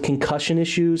dealt with concussion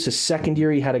issues. His second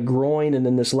year he had a groin, and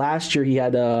then this last year he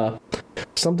had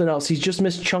something else. He's just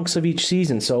missed chunks of each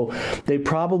season, so they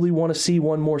probably want to see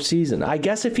one more season. I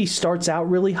guess if he starts out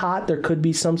really hot, there could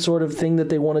be some sort of thing that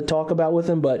they want to talk about with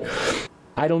him, but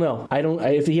I don't know.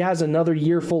 If he has another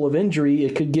year full of injury,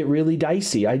 it could get really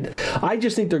dicey. I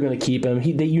just think they're going to keep him.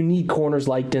 You need corners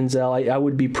like Denzel. I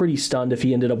would be pretty stunned if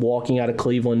he ended up walking out of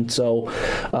Cleveland. So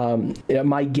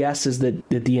my guess is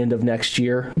that at the end of next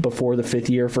year, before the fifth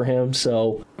year for him.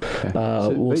 So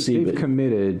we'll see. They've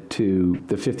committed to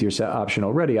the fifth year option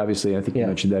already. Obviously, I think you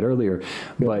mentioned that earlier.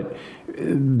 Yeah. But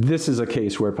this is a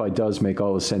case where it probably does make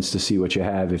all the sense to see what you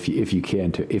have if you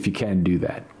can do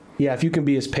that. Yeah, if you can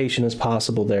be as patient as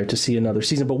possible there to see another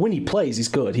season. But when he plays, he's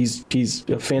good. He's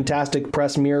a fantastic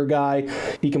press mirror guy.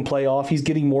 He can play off. He's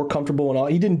getting more comfortable and all.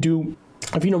 He didn't do.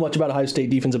 If you know much about Ohio State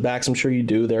defensive backs, I'm sure you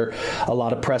do. They're a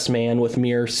lot of press man with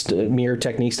mirror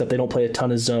technique stuff. They don't play a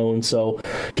ton of zone, so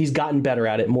he's gotten better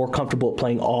at it, more comfortable at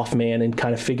playing off man and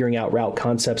kind of figuring out route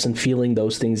concepts and feeling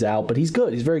those things out. But he's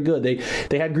good. He's very good.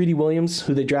 They had Greedy Williams,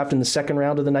 who they drafted in the second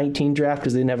round of the 19 draft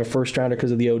because they didn't have a first rounder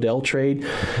because of the Odell trade.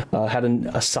 Had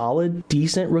a solid,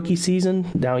 decent rookie season.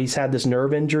 Now he's had this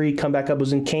nerve injury, come back up,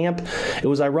 was in camp. It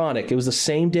was ironic. It was the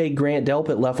same day Grant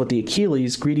Delpit left with the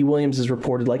Achilles. Greedy Williams is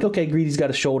reported like, okay, Greedy's got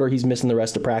a shoulder, he's missing the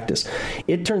rest of practice.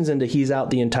 It turns into he's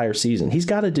out the entire season. He's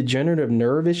got a degenerative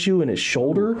nerve issue in his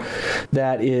shoulder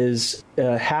that is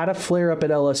had a flare up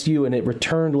at LSU, and it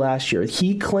returned last year.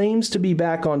 He claims to be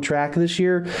back on track this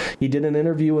year. He did an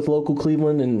interview with local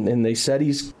Cleveland, and they said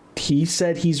he's He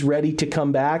said he's ready to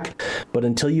come back, but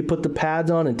until you put the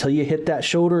pads on, until you hit that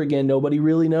shoulder again, nobody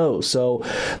really knows. So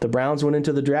the Browns went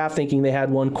into the draft thinking they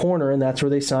had one corner, and that's where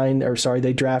they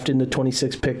they drafted in the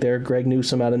 26th pick there, Greg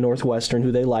Newsome out of Northwestern,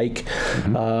 who they like.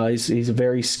 He's a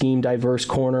very scheme-diverse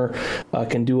corner.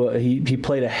 He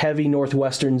played a heavy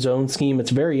Northwestern zone scheme.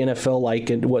 It's very NFL-like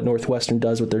in what Northwestern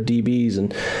does with their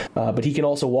DBs, but he can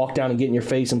also walk down and get in your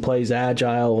face and plays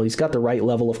agile. He's got the right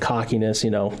level of cockiness,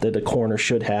 that a corner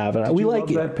should have. And we like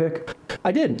that pick.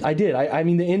 I did. I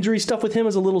mean, the injury stuff with him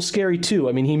is a little scary too.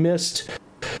 I mean,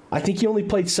 I think he only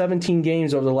played 17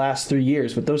 games over the last 3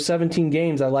 years, but those 17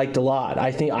 games I liked a lot.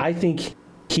 I think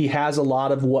he has a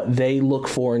lot of what they look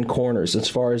for in corners, as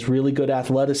far as really good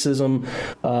athleticism,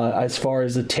 as far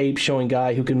as the tape showing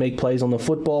guy who can make plays on the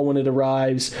football when it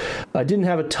arrives. Didn't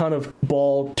have a ton of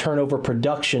ball turnover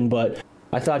production, but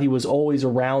I thought he was always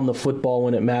around the football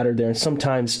when it mattered there. And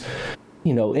sometimes,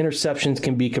 interceptions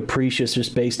can be capricious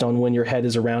just based on when your head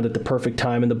is around at the perfect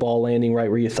time and the ball landing right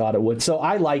where you thought it would. So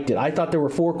I liked it. I thought there were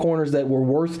 4 corners that were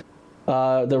worth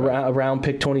round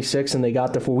pick 26, and they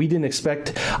got the 4.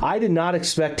 I did not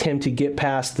expect him to get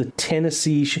past the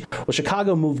Tennessee. Well,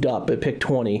 Chicago moved up at pick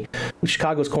 20.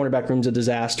 Chicago's cornerback room's a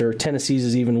disaster. Tennessee's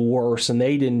is even worse, and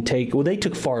they didn't take. Well, they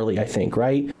took Farley, I think,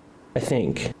 right?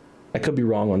 I could be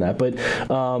wrong on that, but.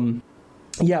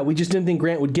 Yeah, we just didn't think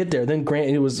Grant would get there. Then Grant,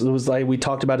 it was like we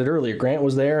talked about it earlier. Grant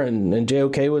was there, and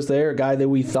JOK was there, a guy that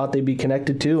we thought they'd be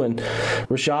connected to, and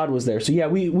Rashad was there. So yeah,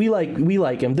 we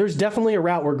like him. There's definitely a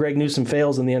route where Greg Newsome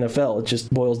fails in the NFL. It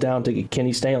just boils down to, can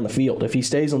he stay on the field? If he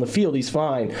stays on the field, he's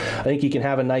fine. I think he can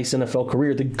have a nice NFL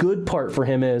career. The good part for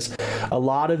him is a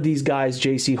lot of these guys,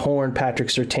 J.C. Horn, Patrick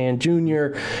Surtain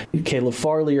Jr., Caleb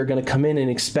Farley, are going to come in and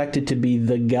expect it to be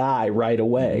the guy right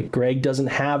away. Greg doesn't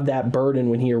have that burden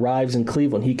when he arrives in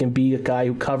Cleveland. He can be a guy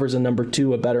who covers a number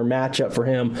 2, a better matchup for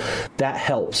him. That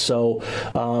helps. So,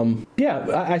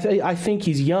 I think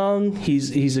he's young.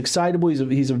 He's excitable.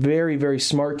 He's a very, very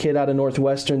smart kid out of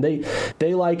Northwestern.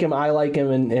 They like him. I like him.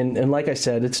 And like I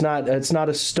said, it's not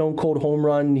a stone cold home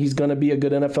run. He's going to be a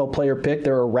good NFL player pick.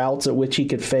 There are routes at which he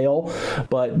could fail,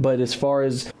 but as far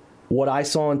as what I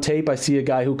saw on tape, I see a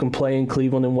guy who can play in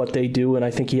Cleveland and what they do, and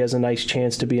I think he has a nice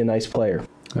chance to be a nice player.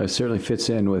 It certainly fits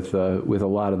in with a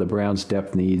lot of the Browns'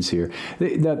 depth needs here.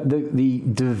 The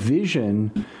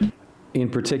division in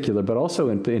particular, but also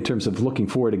in terms of looking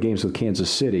forward to games with Kansas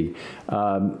City,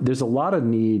 there's a lot of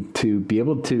need to be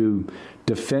able to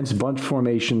defense bunch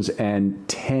formations and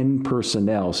 10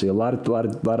 personnel. So a lot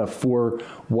of 4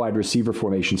 wide receiver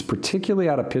formations, particularly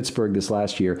out of Pittsburgh this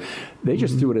last year. They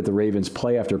just threw it at the Ravens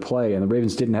play after play, and the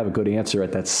Ravens didn't have a good answer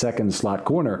at that second slot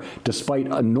corner, despite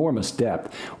enormous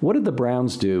depth. What did the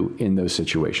Browns do in those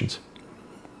situations?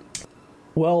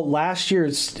 Well, last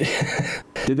year's...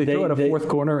 Did they throw out a 4th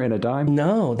corner in a dime?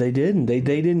 No, they didn't. They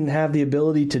didn't have the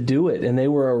ability to do it, and they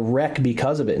were a wreck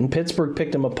because of it. And Pittsburgh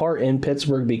picked them apart in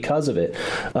Pittsburgh because of it.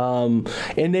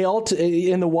 And they all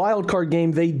in the wild card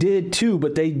game they did too,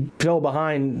 but they fell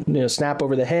behind. Snap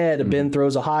over the head. Ben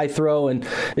throws a high throw, and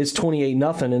it's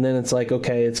 28-0, and then it's like,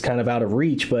 okay, it's kind of out of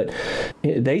reach. But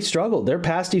they struggled. Their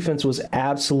pass defense was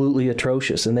absolutely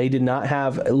atrocious, and they did not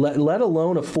have, let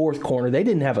alone a 4th corner. They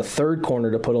didn't have a 3rd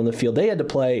corner to put on the field. They had to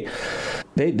play.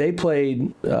 They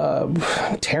played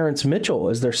Terrence Mitchell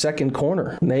as their 2nd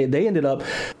corner. They ended up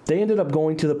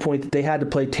going to the point that they had to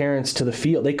play Terrence to the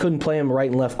field. They couldn't play him right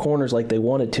and left corners like they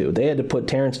wanted to. They had to put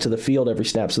Terrence to the field every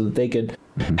snap so that they could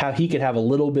he could have a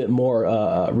little bit more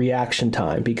reaction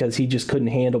time, because he just couldn't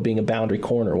handle being a boundary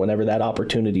corner whenever that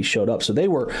opportunity showed up. So they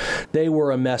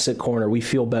were a mess at corner. We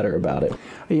feel better about it.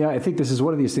 Yeah, I think this is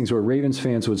one of these things where Ravens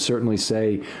fans would certainly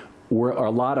say, or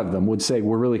a lot of them would say,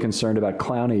 we're really concerned about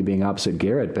Clowney being opposite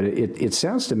Garrett. But it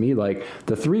sounds to me like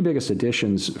the 3 biggest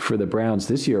additions for the Browns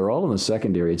this year are all in the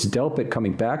secondary. It's Delpit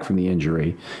coming back from the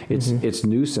injury. It's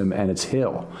Newsome, and it's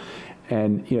Hill.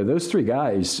 And those 3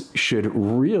 guys should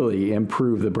really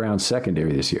improve the Browns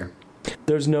secondary this year.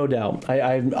 There's no doubt.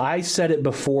 I said it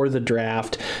before the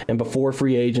draft and before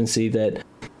free agency that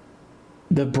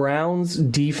the Browns'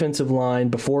 defensive line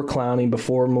before Clowney,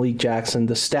 before Malik Jackson,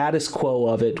 the status quo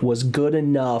of it was good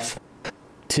enough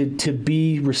to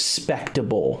be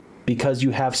respectable, because you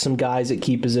have some guys at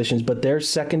key positions. But their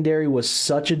secondary was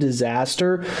such a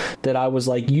disaster that I was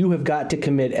like, you have got to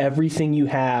commit everything you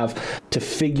have to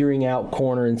figuring out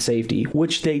corner and safety,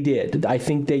 which they did. I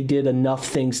think they did enough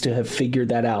things to have figured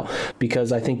that out,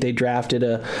 because I think they drafted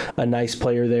a nice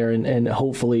player there, and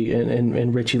hopefully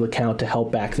and Richie LeCount to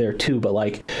help back there too. But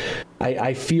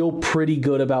I feel pretty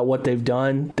good about what they've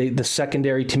done. The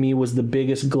secondary to me was the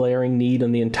biggest glaring need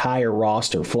on the entire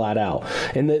roster, flat out.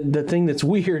 And the thing that's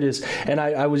weird is, and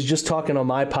I was just talking on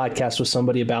my podcast with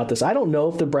somebody about this, I don't know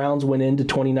if the Browns went into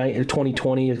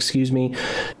 2020,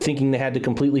 thinking they had to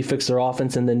completely fix their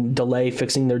offense and then delay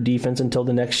fixing their defense until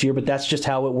the next year, but that's just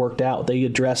how it worked out. They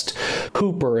addressed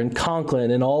Hooper and Conklin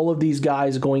and all of these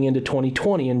guys going into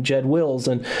 2020 and Jed Wills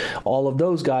and all of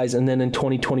those guys, and then in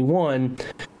 2021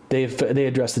 they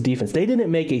addressed the defense. They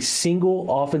didn't make a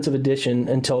single offensive addition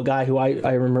until a guy who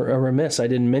I remiss I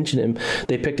didn't mention him.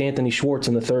 They picked Anthony Schwartz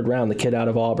in the 3rd round, the kid out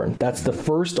of Auburn. That's the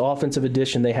first offensive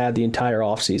addition they had the entire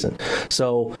offseason.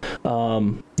 So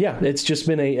it's just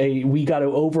been we got to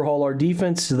overhaul our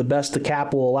defense to the best the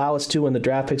cap will allow us to and the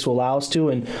draft picks will allow us to.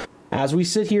 And as we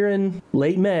sit here in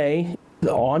late May,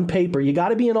 on paper, you got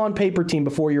to be an on-paper team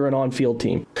before you're an on-field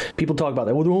team. People talk about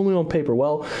that. Well, they're only on paper.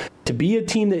 Well, to be a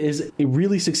team that is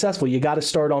really successful, you got to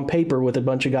start on paper with a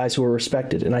bunch of guys who are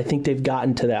respected. And I think they've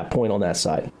gotten to that point on that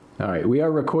side. All right, we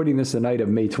are recording this the night of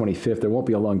May 25th. There won't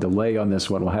be a long delay on this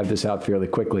one. We'll have this out fairly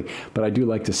quickly. But I do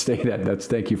like to say that.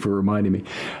 Thank you for reminding me.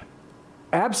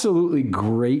 Absolutely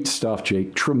great stuff,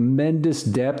 Jake. Tremendous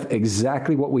depth.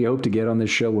 Exactly what we hope to get on this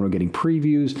show when we're getting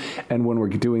previews and when we're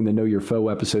doing the Know Your Foe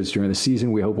episodes during the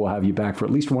season. We hope we'll have you back for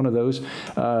at least one of those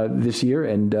this year.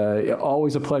 And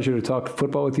always a pleasure to talk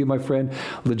football with you, my friend.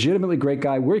 Legitimately great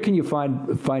guy. Where can you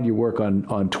find your work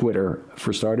on Twitter,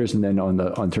 for starters, and then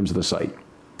on terms of the site?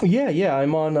 Yeah.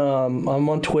 I'm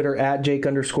on Twitter at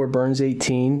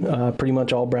Jake_Burns18. Pretty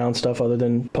much all Brown stuff, other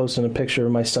than posting a picture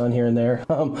of my son here and there.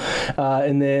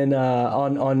 And then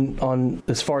on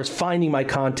as far as finding my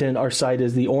content, our site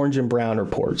is the Orange and Brown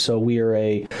Report. So we are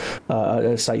a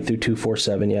site through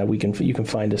 247. Yeah, you can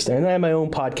find us there. And I have my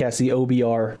own podcast, the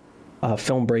OBR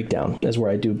Film Breakdown, is where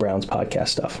I do Brown's podcast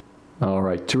stuff. All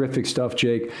right. Terrific stuff,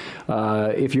 Jake.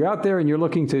 If you're out there and you're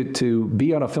looking to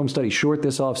be on a film study short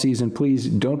this offseason, please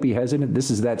don't be hesitant. This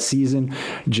is that season.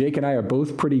 Jake and I are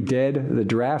both pretty dead. The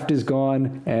draft is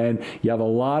gone, and you have a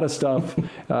lot of stuff,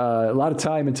 a lot of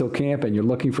time until camp, and you're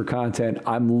looking for content.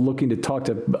 I'm looking to talk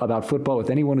about football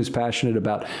with anyone who's passionate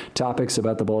about topics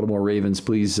about the Baltimore Ravens.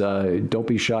 Please don't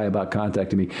be shy about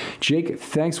contacting me. Jake,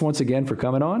 thanks once again for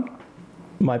coming on.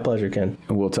 My pleasure, Ken.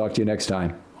 And we'll talk to you next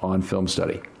time on Film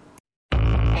Study.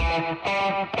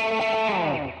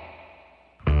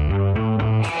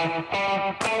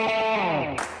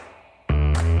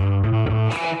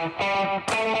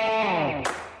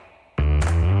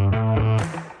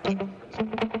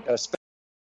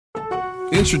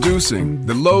 Introducing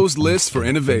the Lowe's List for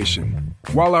Innovation.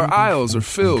 While our aisles are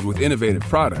filled with innovative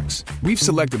products, we've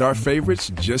selected our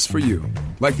favorites just for you.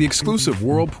 Like the exclusive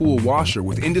Whirlpool washer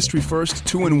with industry-first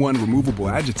 2-in-1 removable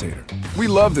agitator. We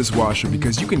love this washer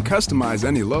because you can customize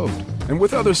any load. And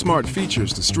with other smart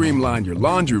features to streamline your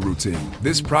laundry routine,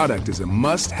 this product is a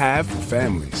must-have for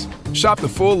families. Shop the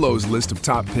full Lowe's list of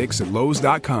top picks at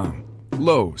Lowe's.com.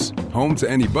 Lowe's, home to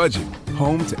any budget,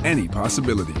 home to any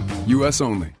possibility. U.S.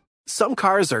 only. Some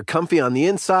cars are comfy on the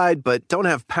inside, but don't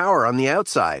have power on the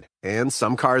outside. And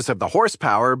some cars have the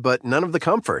horsepower, but none of the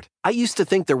comfort. I used to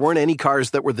think there weren't any cars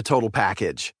that were the total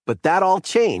package. But that all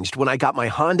changed when I got my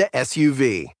Honda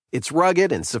SUV. It's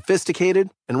rugged and sophisticated.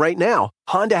 And right now,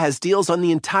 Honda has deals on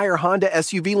the entire Honda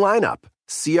SUV lineup.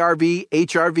 CR-V,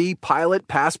 HR-V, Pilot,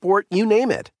 Passport, you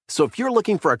name it. So if you're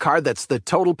looking for a car that's the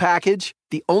total package,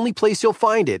 the only place you'll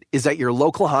find it is at your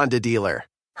local Honda dealer.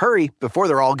 Hurry before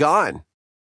they're all gone.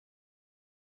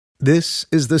 This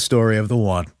is the story of the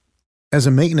one. As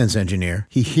a maintenance engineer,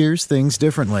 he hears things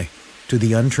differently. To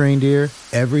the untrained ear,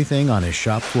 everything on his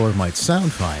shop floor might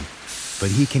sound fine,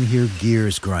 but he can hear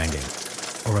gears grinding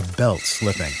or a belt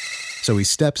slipping. So he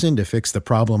steps in to fix the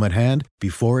problem at hand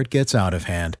before it gets out of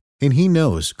hand. And he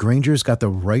knows Grainger's got the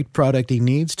right product he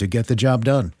needs to get the job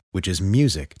done, which is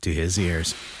music to his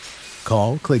ears.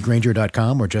 Call, click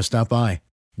Grainger.com, or just stop by.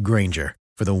 Grainger,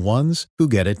 for the ones who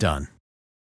get it done.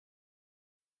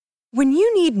 When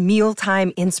you need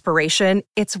mealtime inspiration,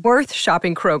 it's worth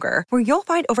shopping Kroger, where you'll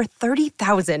find over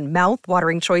 30,000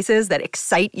 mouth-watering choices that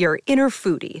excite your inner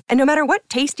foodie. And no matter what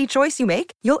tasty choice you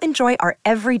make, you'll enjoy our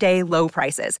everyday low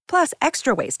prices, plus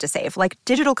extra ways to save, like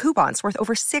digital coupons worth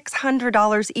over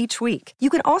 $600 each week. You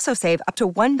can also save up to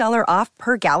 $1 off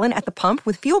per gallon at the pump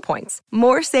with fuel points.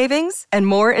 More savings and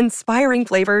more inspiring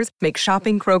flavors make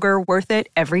shopping Kroger worth it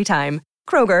every time.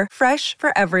 Kroger, fresh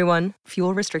for everyone.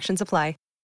 Fuel restrictions apply.